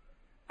méritent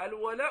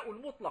al-wala ou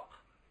al-mutlaq,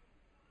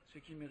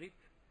 ceux qui méritent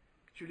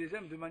que tu les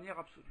aimes de manière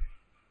absolue.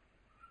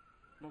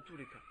 Dans tous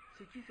les cas.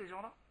 C'est qui ces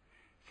gens-là?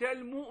 C'est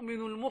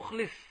al-mu'minu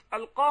al-mukhlis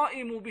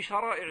al-qa'imu bi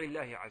shara'i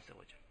Allah azza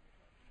wa jalla.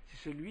 C'est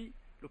celui,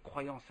 le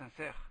croyant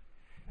sincère,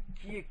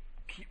 qui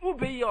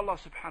obéit à Allah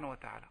subhanahu wa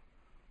ta'ala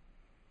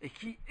et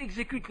qui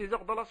exécute les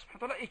ordres d'Allah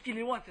subhanahu wa ta'ala et qui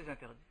éloigne ses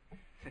interdits.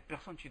 Cette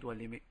personne, tu dois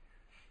l'aimer.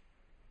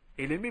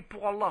 Et l'aimer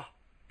pour Allah,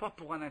 pas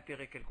pour un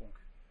intérêt quelconque.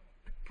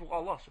 Pour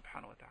Allah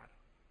subhanahu wa ta'ala.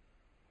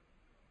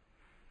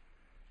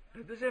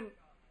 La deuxième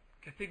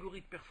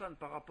catégorie de personnes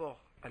par rapport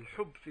à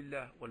al-hub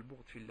fillah ou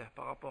al-bourd fillah,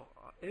 par rapport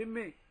à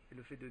aimer et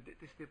le fait de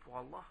détester pour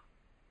Allah,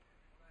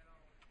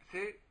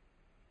 c'est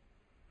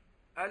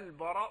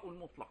al-bara ou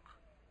al-mutlaq.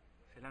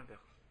 C'est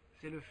l'inverse.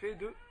 C'est le fait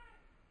de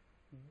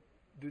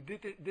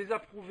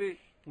désapprouver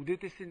ou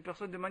détester une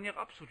personne de manière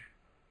absolue.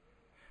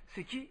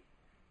 C'est qui?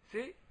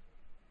 C'est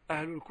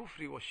ahlul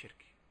kufri wa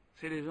shirk.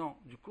 C'est les gens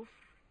du kufr,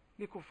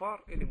 les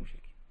kuffars et les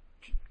mushriks.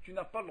 Tu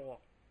n'as pas le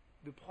droit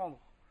de prendre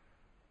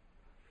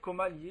comme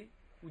allié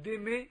ou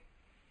d'aimer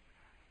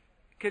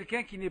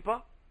quelqu'un qui n'est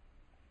pas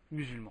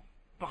musulman.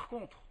 Par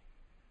contre,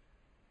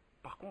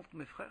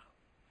 mes frères,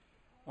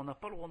 on n'a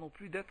pas le droit non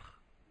plus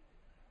d'être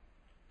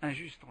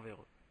injuste envers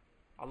eux.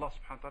 Allah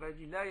subhanahu wa ta'ala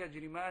dit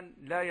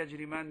la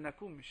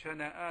yajrimannakum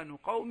shana'anu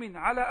qawmin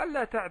ala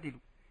alla ta'dilu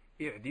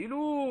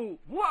i'dilu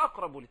huwa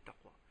aqrabu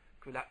lit-taqwa.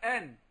 Que la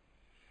haine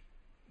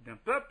d'un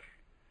peuple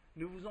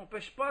ne vous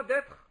empêche pas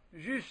d'être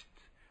juste.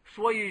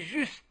 Soyez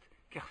juste,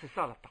 car c'est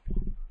ça la taqwa.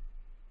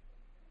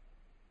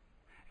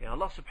 Et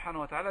Allah subhanahu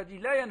wa ta'ala dit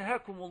la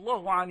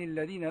yanhaakumullahu 'anil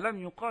ladhina lam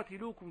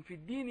yuqatilukum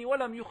fid din wa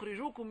lam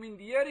yukhrijukum min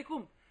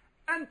diyarikum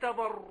an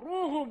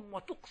tabarruhum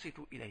wa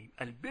tuqsitu ilayhim.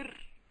 Al-birr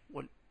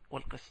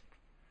wal qist.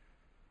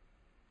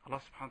 Allah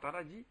subhanahu wa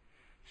ta'ala dit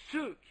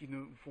ceux qui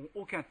ne font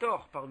aucun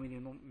tort parmi les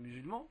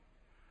non-musulmans,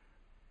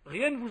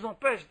 rien ne vous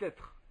empêche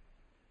d'être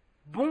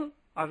bon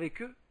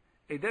avec eux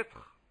et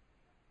d'être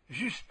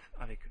juste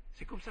avec eux.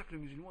 C'est comme ça que le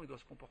musulman il doit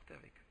se comporter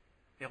avec eux.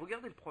 Et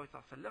regardez le prophète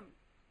sallam,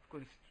 vous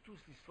connaissez tous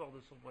l'histoire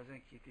de son voisin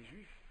qui était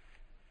juif,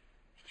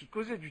 qui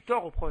causait du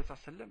tort au prophète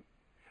sallam.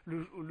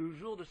 Le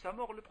jour de sa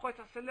mort, le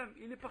prophète sallam,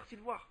 il est parti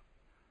le voir.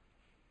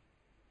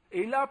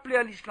 Et il l'a appelé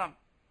à l'islam.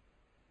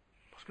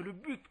 Parce que le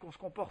but qu'on se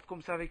comporte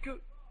comme ça avec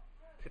eux,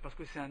 c'est parce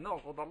que c'est un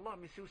ordre d'Allah,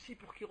 mais c'est aussi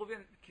pour que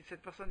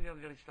cette personne vienne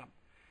vers l'islam.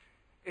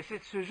 Et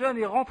ce jeune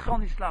est rentré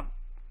en islam.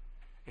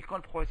 Et quand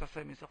le prophète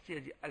sallam est sorti, il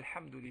a dit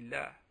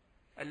Alhamdulillah,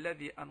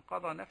 alladhi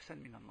anqadha nafsan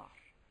min an-nar.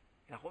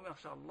 Il a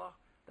remercié Allah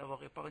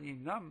d'avoir épargné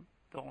une âme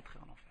de rentrer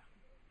en enfer.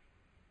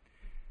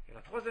 Et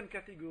la troisième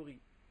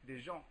catégorie des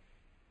gens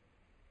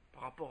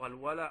par rapport à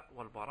l'wala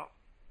ou al-bara,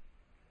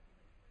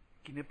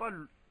 qui n'est pas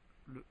le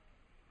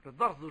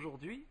dars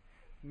d'aujourd'hui,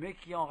 mais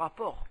qui est en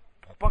rapport,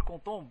 pour pas qu'on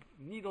tombe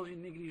ni dans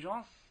une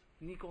négligence,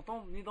 ni qu'on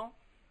tombe ni dans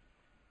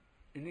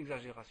une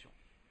exagération.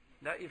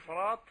 La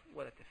ifrat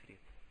ou la tafrit.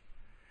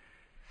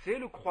 C'est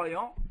le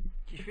croyant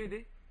qui fait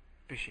des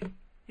péchés.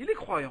 Il est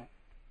croyant,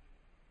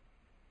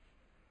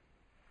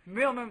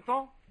 mais en même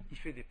temps, il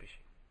fait des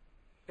péchés.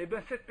 Et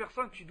bien cette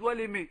personne, tu dois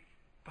l'aimer,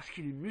 parce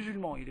qu'il est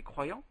musulman, il est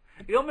croyant,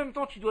 et en même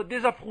temps, tu dois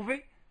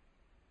désapprouver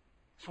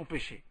son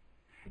péché.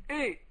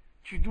 Et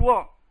tu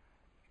dois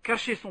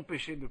cacher son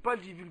péché, ne pas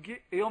le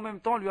divulguer, et en même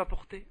temps lui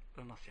apporter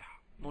le nasiha,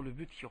 dans le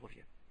but qu'il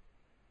revienne.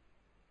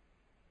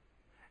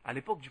 À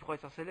l'époque du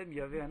prophète sallam, il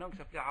y avait un homme qui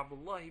s'appelait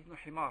Abdullah ibn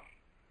Himar,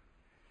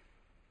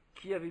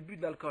 qui avait bu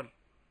de l'alcool,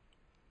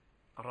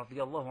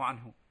 radiyallahu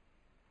anhu.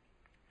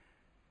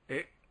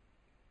 Et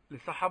les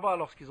sahaba,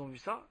 lorsqu'ils ont vu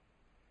ça,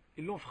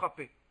 ils l'ont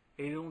frappé,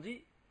 et ils l'ont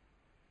dit,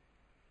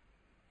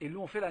 ils lui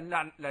ont fait la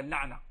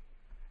na'na.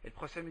 Et le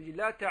prophète dit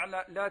la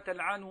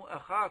tal'anu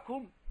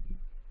akhakum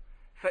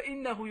fa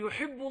innahu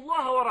yuhibbu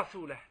Allah wa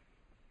rasulahu.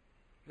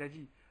 Il a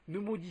dit ne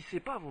maudissez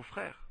pas vos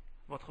frères,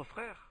 votre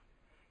frère,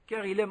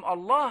 car il aime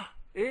Allah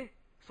et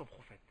son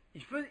prophète.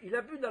 Il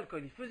a bu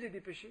d'alcool, il faisait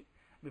des péchés,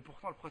 mais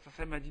pourtant le prophète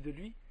a dit de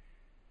lui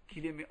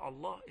qu'il aimait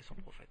Allah et son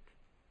prophète.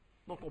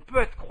 Donc on peut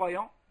être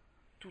croyant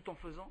tout en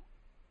faisant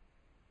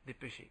des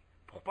péchés,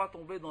 pour pas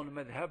tomber dans le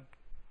madhab,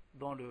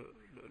 dans le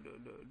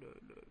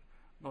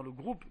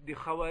groupe des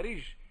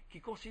Khawarij qui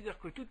considèrent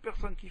que toute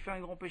personne qui fait un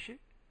grand péché,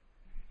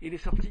 il est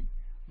sorti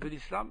de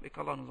l'islam, et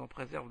qu'Allah nous en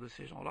préserve de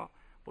ces gens-là,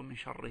 et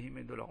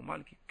de leur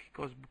mal qui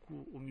cause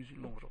beaucoup aux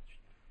musulmans aujourd'hui.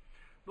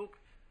 Donc,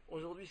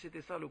 aujourd'hui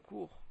c'était ça le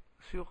cours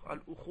sur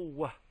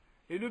Al-Ukhuwa.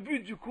 Et le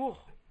but du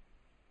cours,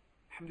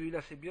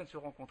 alhamdoulilah, c'est bien de se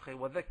rencontrer.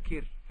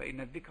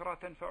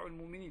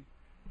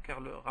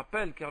 Car le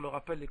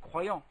rappel des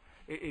croyants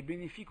est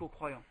bénéfique aux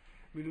croyants.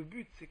 Mais le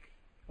but, c'est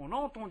qu'on a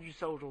entendu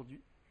ça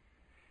aujourd'hui,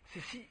 c'est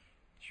si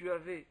tu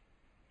avais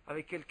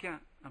avec quelqu'un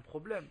un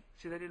problème,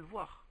 c'est d'aller le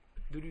voir,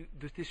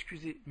 de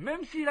t'excuser,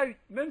 même si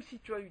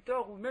tu as eu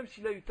tort ou même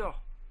s'il a eu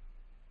tort,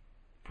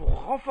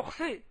 pour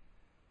renforcer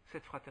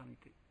cette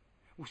fraternité.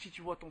 Ou si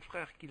tu vois ton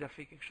frère qu'il a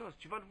fait quelque chose,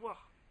 tu vas le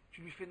voir,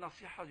 tu lui fais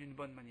nasiha d'une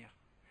bonne manière.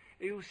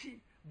 Et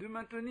aussi de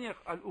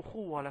maintenir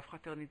al-ukhuwa, la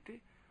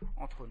fraternité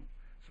entre nous.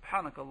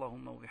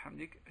 Subhanakallahumma wa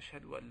bihamdik,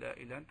 ashhadu an la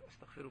ilaha illa anta,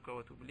 astaghfiruka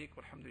wa atubu ilayk,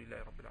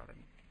 walhamdulillahi rabbil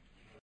alamin.